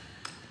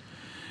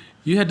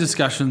 You had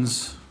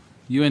discussions,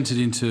 you entered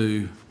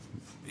into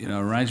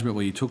arrangement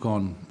where you took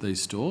on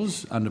these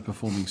stores,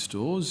 underperforming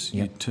stores.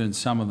 Yep. You turned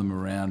some of them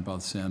around by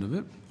the sound of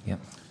it. Yep.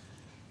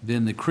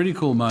 Then the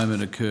critical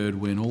moment occurred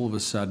when all of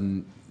a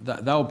sudden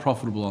they were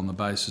profitable on the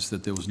basis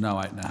that there was no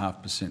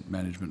 8.5%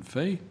 management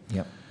fee.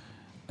 Yep.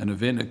 An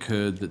event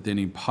occurred that then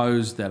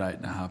imposed that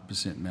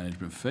 8.5%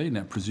 management fee.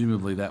 Now,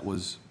 presumably that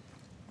was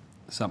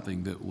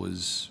something that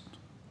was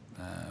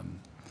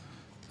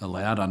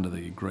allowed under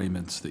the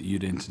agreements that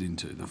you'd entered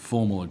into, the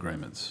formal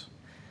agreements.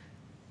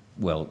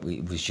 Well,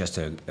 it was just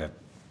a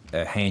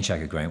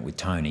handshake agreement with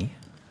Tony,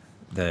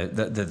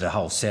 the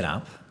whole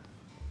setup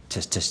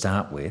to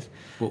start with.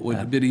 But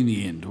in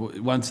the end,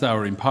 once they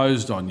were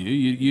imposed on you,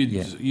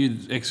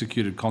 you'd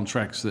executed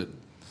contracts that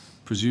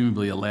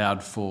presumably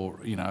allowed for,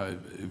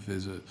 if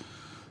there's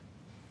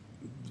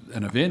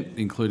an event,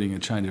 including a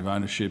change of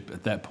ownership,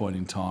 at that point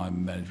in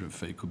time, management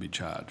fee could be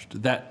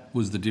charged. That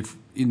was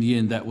in the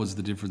end, that was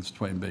the difference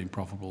between being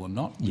profitable and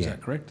not. Is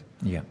that correct?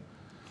 Yeah.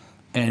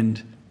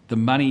 And the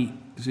money,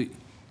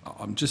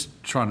 I'm just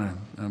trying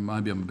to,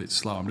 maybe I'm a bit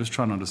slow, I'm just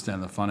trying to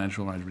understand the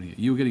financial arrangement here.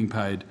 You were getting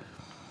paid,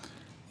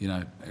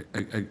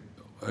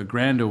 a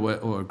grand a week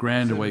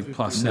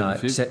plus No,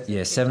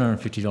 $750.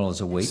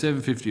 $750 a week.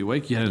 $750 a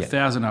week. You had Yeah.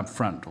 $1,000 up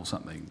front or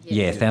something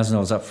Yeah,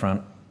 $1,000 up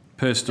front.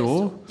 per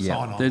store. Yeah.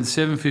 Sign on. Then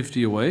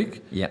 $750 a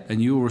week. Yeah.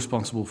 And you were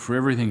responsible for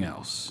everything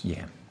else.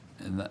 Yeah.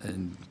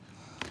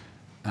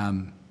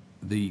 And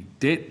the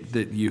debt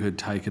that you had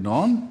taken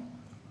on,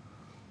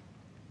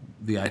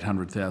 the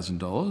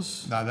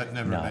 $800,000, No, that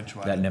never No,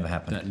 eventuated. that never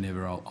happened. that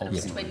never It was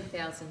ultimately.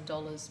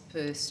 $20,000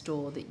 per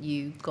store that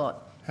you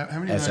got. How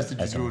many As loans a- did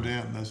you as a- draw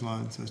down, those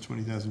loans, those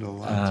 $20,000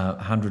 loans?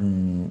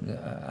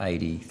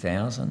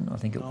 180,000, I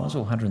think it was,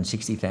 or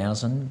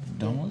 $160,000.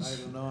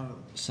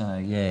 So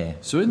yeah.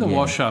 So in the yeah.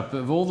 wash-up,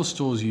 of all the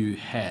stores you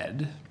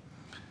had,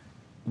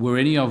 were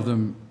any of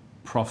them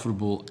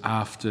profitable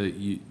after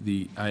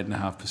the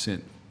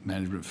 8.5%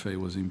 management fee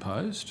was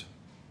imposed?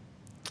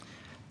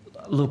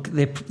 Look,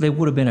 there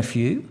would have been a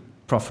few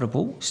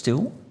profitable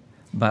still,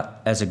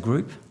 but as a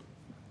group,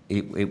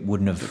 it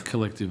wouldn't have.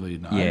 Collectively,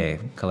 no. Yeah,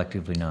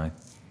 collectively, no.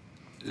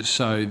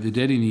 So the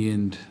debt in the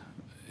end,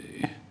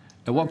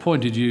 at what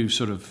point did you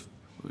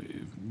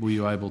were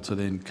you able to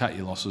then cut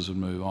your losses and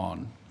move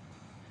on?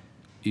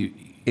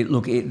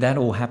 That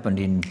all happened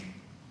in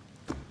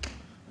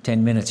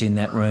 10 minutes in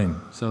that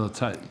room. So at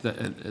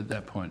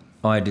that point.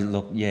 I had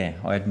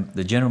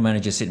the general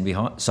manager sitting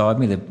beside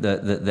me.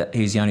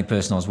 He's the only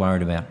person I was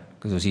worried about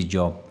because it was his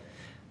job.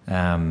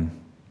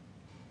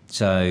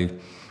 So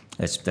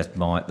that's the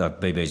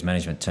BB's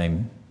management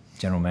team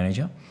general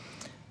manager.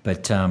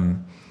 But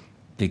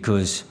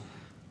because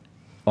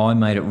I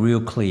made it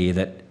real clear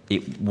that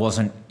it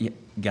wasn't going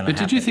to happen. But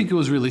did you think it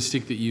was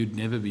realistic that you'd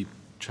never be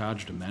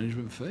charged a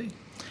management fee,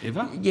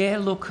 ever? Yeah,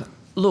 look,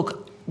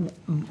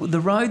 the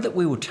road that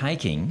we were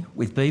taking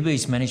with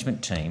BB's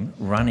management team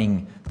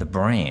running the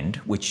brand,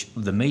 which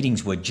the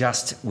meetings were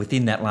just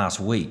within that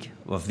last week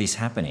of this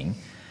happening,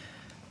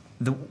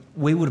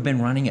 we would have been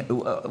running it,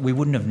 we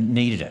wouldn't have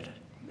needed it.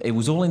 It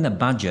was all in the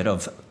budget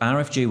of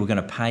RFG were going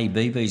to pay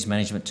BB's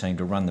management team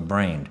to run the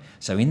brand.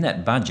 So in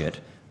that budget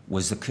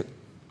was the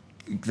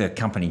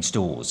company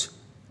stores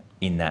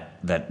in that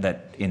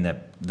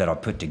I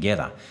put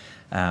together.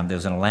 There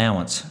was an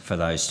allowance for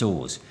those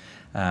stores.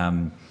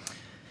 To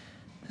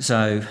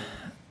answer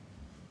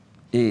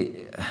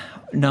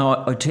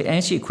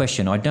your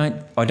question, I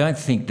don't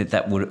think the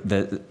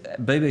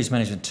BB's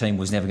management team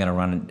was never going to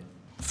run it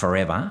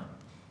forever,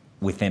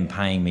 with them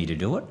paying me to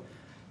do it.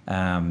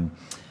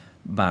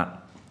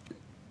 But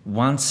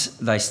once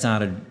they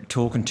started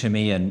talking to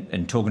me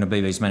and talking to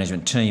BB's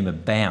management team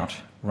about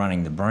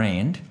running the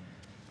brand,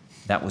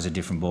 that was a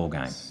different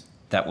ballgame.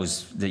 That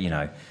was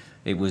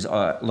it was.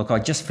 Look, I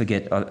just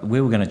forget. We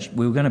were going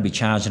to be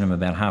charging them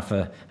about half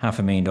a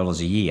 $1,000,000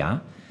 a year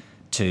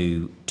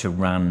to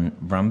run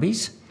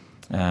Brumbies,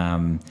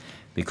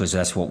 because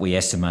that's what we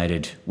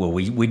estimated. Well,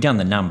 we'd done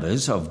the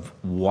numbers of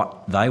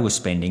what they were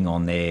spending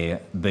on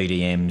their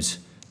BDMs,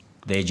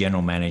 their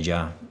general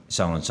manager,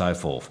 so on and so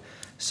forth.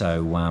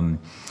 So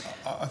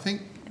I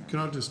think, can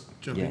I just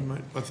jump Yeah. in,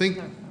 mate? I think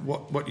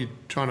what you're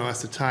trying to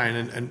ascertain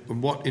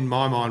and what in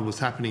my mind was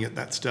happening at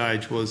that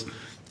stage was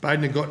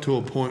Baden had got to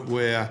a point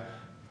where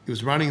he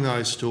was running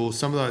those stores.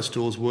 Some of those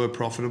stores were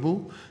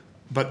profitable,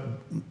 but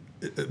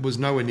it was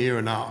nowhere near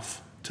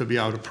enough to be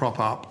able to prop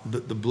up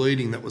the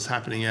bleeding that was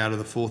happening out of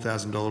the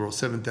 $4,000 or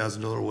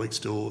 $7,000 a week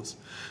stores.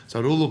 So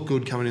it all looked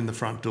good coming in the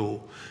front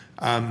door.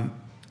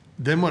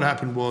 Then what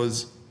happened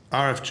was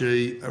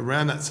RFG,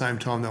 around that same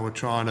time they were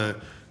trying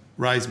to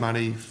raise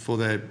money for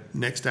their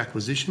next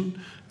acquisition,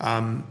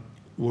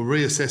 were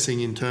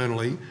reassessing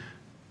internally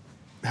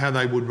how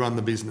they would run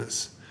the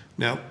business.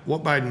 Now,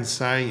 what Baden's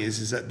saying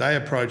is that they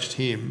approached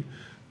him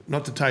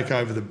not to take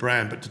over the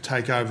brand, but to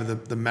take over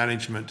the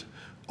management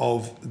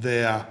of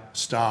their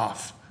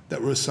staff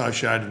that were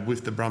associated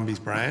with the Brumbies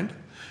brand.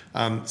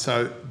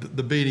 So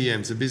the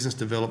BDMs, the business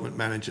development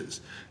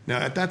managers. Now,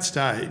 at that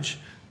stage,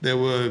 there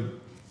were,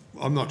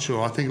 I'm not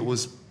sure, I think it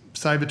was,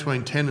 say,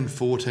 between 10 and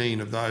 14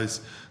 of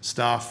those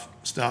staff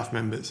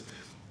members.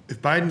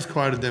 If Baden's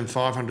quoted them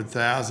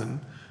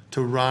 500,000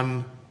 to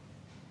run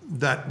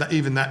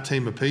even that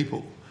team of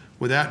people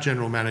without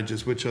general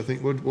managers, which I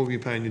think, what were you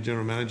paying your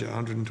general manager,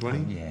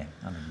 120? Yeah,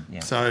 yeah.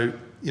 So,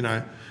 you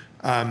know...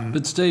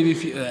 But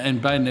Steve,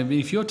 and Baden,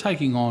 if you're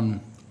taking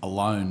on a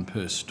loan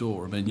per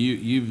store, I mean,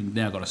 you've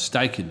now got a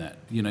stake in that.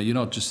 You know, you're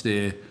not just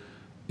there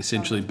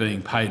essentially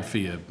being paid for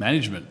your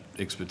management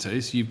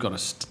expertise. You've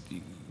got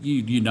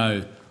you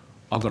know,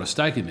 I've got a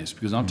stake in this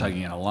because I'm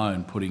taking out a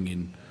loan, putting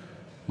in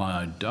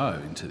my own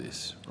dough into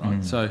this,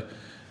 right? So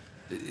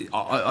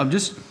I'm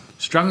just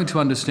struggling to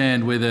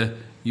understand whether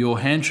your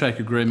handshake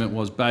agreement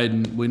was,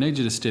 Baden, we need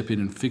you to step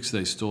in and fix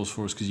these stores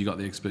for us because you've got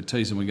the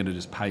expertise and we're going to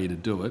just pay you to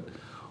do it,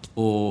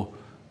 or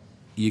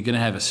you're going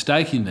to have a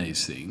stake in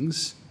these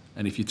things,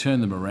 and if you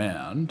turn them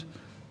around,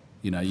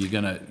 you know, you're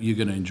going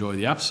to enjoy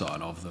the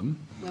upside of them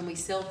When we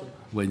sell them.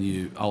 when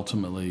you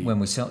ultimately... When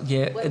we sell,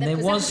 yeah, Well, and there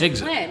that was the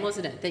plan,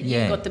 wasn't it? That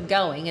Yeah. you got them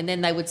going and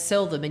then they would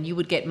sell them and you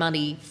would get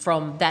money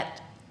from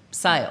that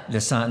sale.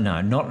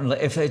 no, not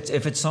if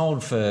it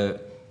sold for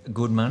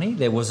good money.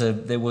 There was a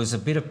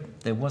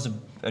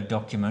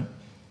document.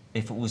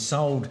 If it was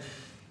sold,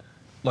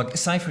 like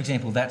say for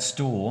example, that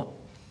store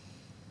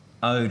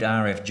owed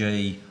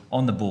RFG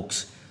on the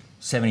books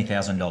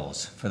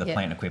 $70,000 for the Yeah.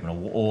 plant and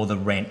equipment or the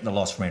rent, the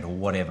lost rent or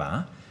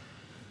whatever.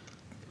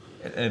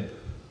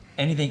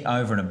 Anything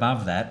over and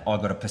above that, I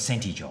got a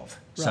percentage of.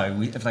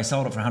 So if they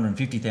sold it for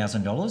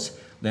 $150,000,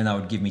 then they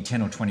would give me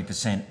 10 or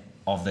 20%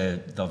 of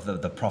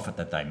the profit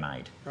that they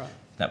made. Right.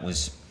 That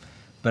was,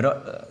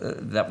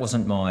 but that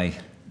wasn't my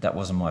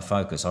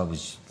focus. I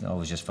was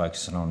just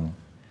focusing on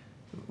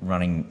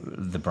running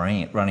the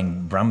brand,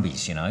 running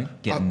Brumbies. You know,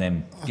 getting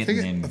them. I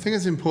think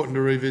it's important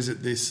to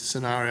revisit this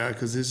scenario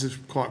because this is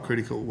quite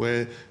critical,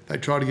 where they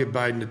try to get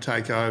Baden to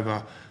take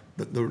over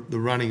the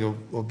running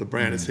of the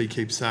brand, as he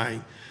keeps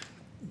saying.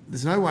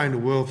 There's no way in the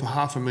world for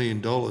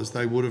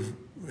 $500,000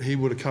 he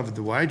would have covered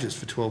the wages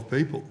for 12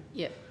 people.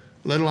 Yep.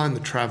 Let alone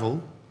the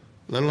travel,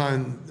 let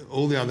alone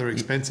all the other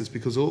expenses,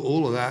 because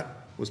all of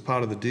that was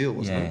part of the deal,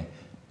 wasn't it?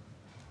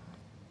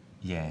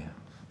 Yeah.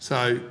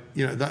 So,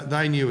 you know,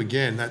 they knew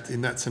again that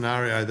in that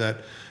scenario that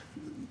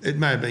it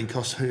may have been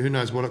cost, who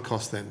knows what it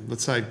cost them.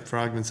 Let's say, for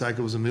argument's sake,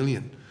 it was $1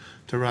 million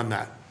to run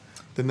that.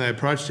 Then they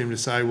approached him to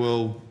say,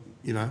 well,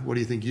 you know, what do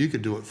you think you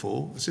could do it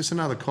for? It's just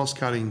another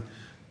cost-cutting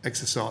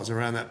exercise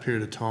around that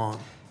period of time.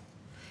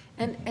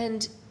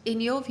 And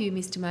in your view,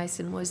 Mr.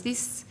 Mason, was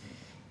this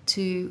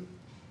to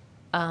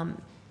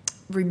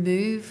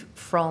remove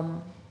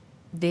from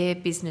their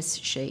business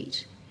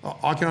sheet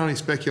I can only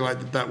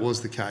speculate that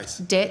was the case.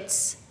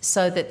 debts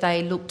so that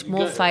they looked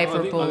more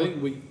favourable? I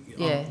think we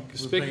Yeah.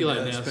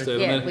 speculate now, Steve.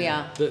 Yeah, I mean, we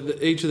are.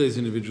 Each of these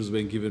individuals have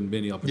been given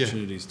many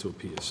opportunities to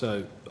appear.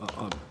 So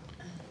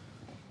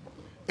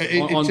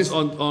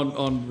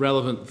on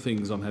relevant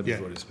things, I'm happy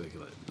for you to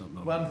speculate.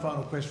 Not One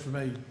final question for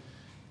me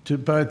to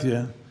both of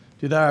you.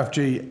 Did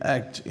RFG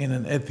act in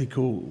an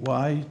ethical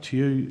way to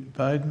you,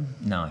 Baden?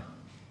 No.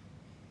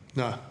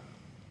 No.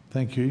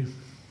 Thank you.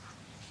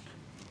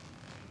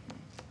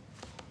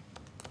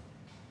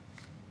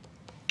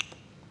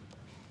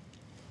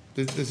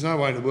 There's no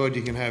way in the world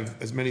you can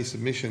have as many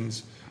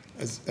submissions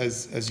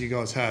as you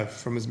guys have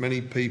from as many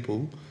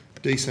people,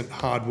 decent,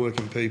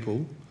 hard-working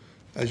people,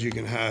 as you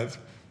can have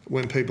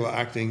when people are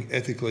acting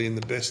ethically in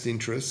the best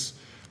interests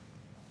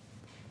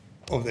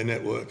of their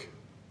network.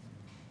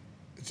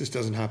 It just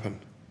doesn't happen.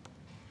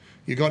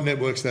 You've got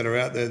networks that are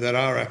out there that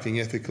are acting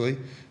ethically.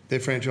 Their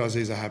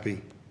franchisees are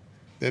happy.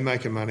 They're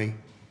making money.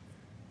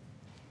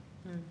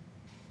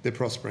 They're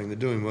prospering. They're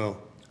doing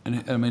well.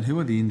 And I mean, who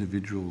are the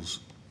individuals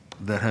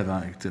that have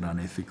acted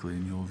unethically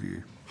in your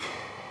view?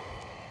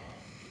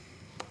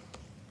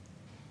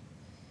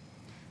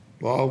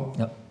 Well,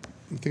 Yep.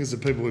 I think it's the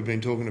people we've been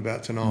talking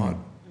about tonight.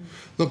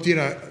 Look, you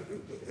know,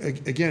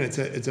 again,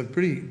 it's a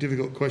pretty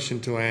difficult question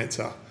to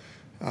answer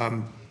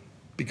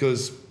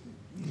because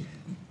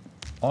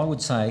I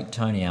would say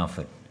Tony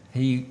Alford.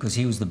 Because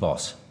he was the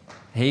boss.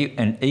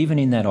 And even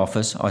in that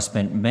office, I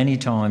spent many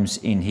times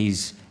in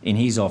his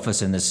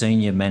office and the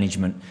senior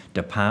management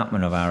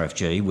department of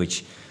RFG,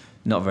 which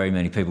not very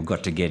many people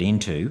got to get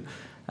into.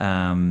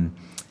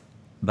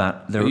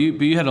 But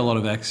you had a lot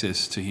of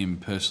access to him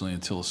personally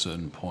until a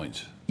certain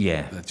point.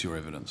 Yeah. That's your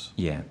evidence.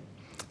 Yeah,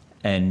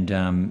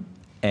 and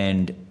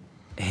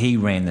he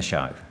ran the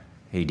show.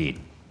 He did,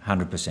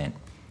 100%.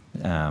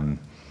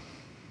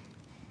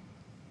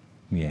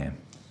 Yeah.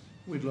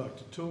 We'd like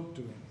to talk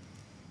to him.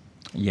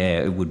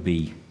 Yeah, it would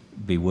be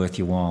worth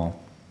your while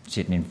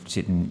sitting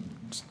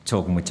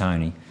talking with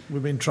Tony.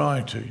 We've been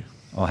trying to.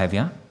 Oh, have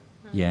you?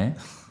 Yeah.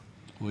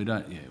 We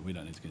don't need to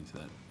get into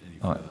that any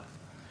Oh. further.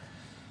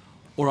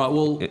 All right.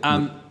 Well,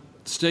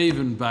 Steve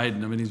and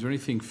Baden, I mean, is there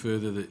anything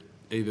further that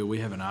either we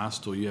haven't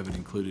asked or you haven't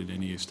included in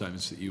any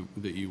statements that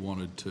you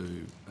wanted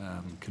to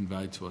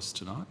convey to us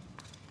tonight?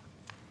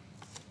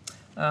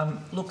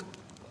 Look,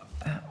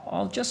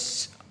 I'll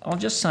just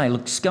say,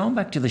 look, going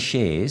back to the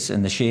shares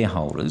and the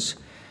shareholders,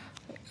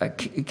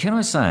 can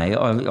I say,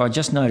 I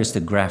just noticed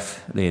the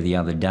graph there the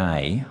other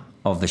day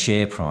of the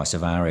share price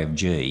of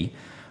RFG.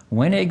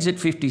 When Exit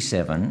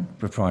 57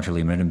 Proprietary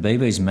Limited and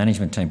BB's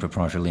management team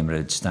Proprietary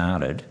Limited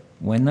started,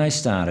 when they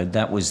started,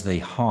 that was the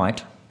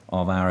height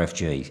of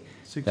RFG.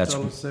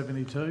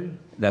 $6.72?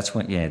 That's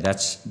when, yeah, Per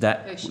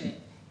share.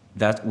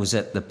 that was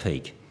at the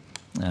peak.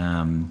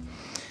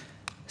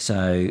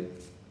 So,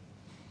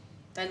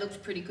 They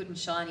looked pretty good and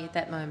shiny at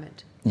that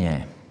moment.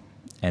 yeah,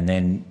 and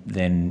then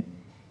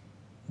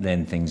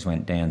things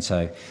went down.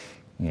 So,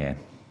 yeah,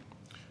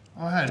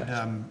 I had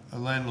a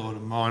landlord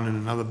of mine and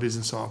another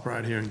business I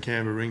operate here in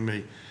Canberra ring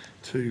me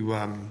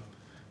to,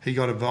 he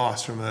got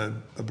advice from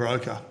a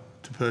broker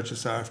to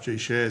purchase RFG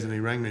shares, and he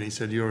rang me and he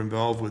said, "You're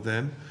involved with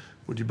them,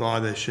 would you buy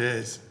their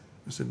shares?"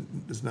 I said,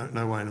 "There's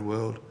no way in the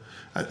world."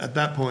 At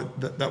that point,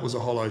 that was a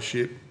hollow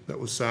ship that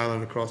was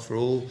sailing across. For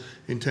all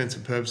intents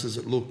and purposes,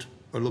 it looked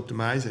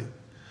amazing.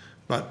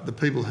 But the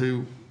people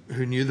who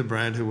knew the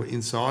brand, who were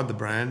inside the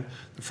brand,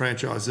 the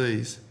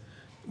franchisees,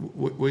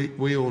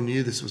 we all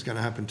knew this was going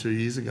to happen 2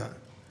 years ago,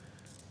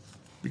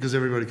 because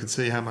everybody could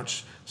see how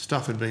much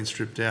stuff had been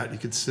stripped out. You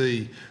could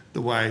see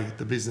the way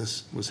the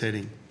business was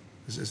heading.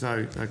 There's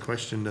no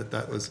question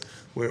that was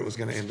where it was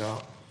going to end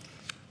up.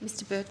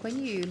 Mr. Burke,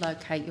 when you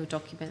locate your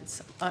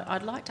documents,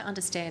 I'd like to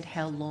understand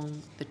how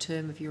long the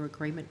term of your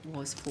agreement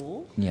was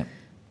for, yeah,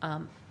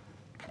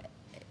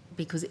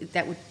 because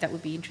that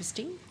would be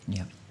interesting,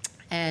 yeah.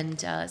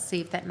 and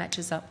see if that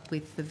matches up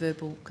with the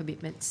verbal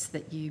commitments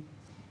that you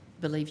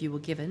believe you were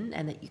given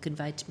and that you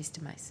conveyed to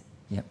Mr. Mason.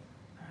 Yep.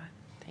 All right,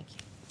 thank you.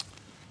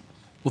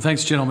 Well,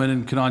 thanks, gentlemen.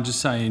 And can I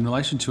just say, in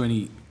relation to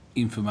any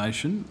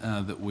information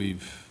that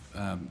we've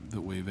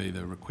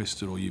either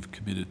requested or you've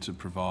committed to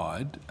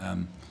provide,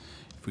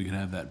 if we can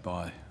have that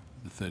by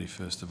the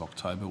 31st of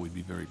October, we'd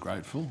be very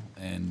grateful.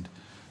 And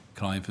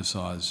can I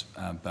emphasise,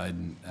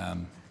 Baden,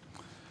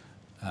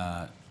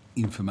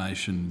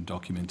 information,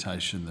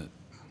 documentation that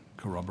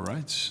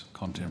corroborates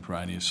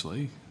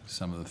contemporaneously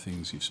some of the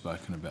things you've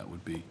spoken about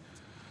would be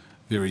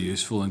very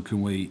useful. And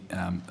can we,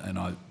 and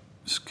I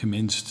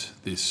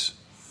commenced this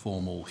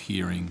formal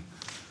hearing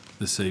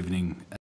this evening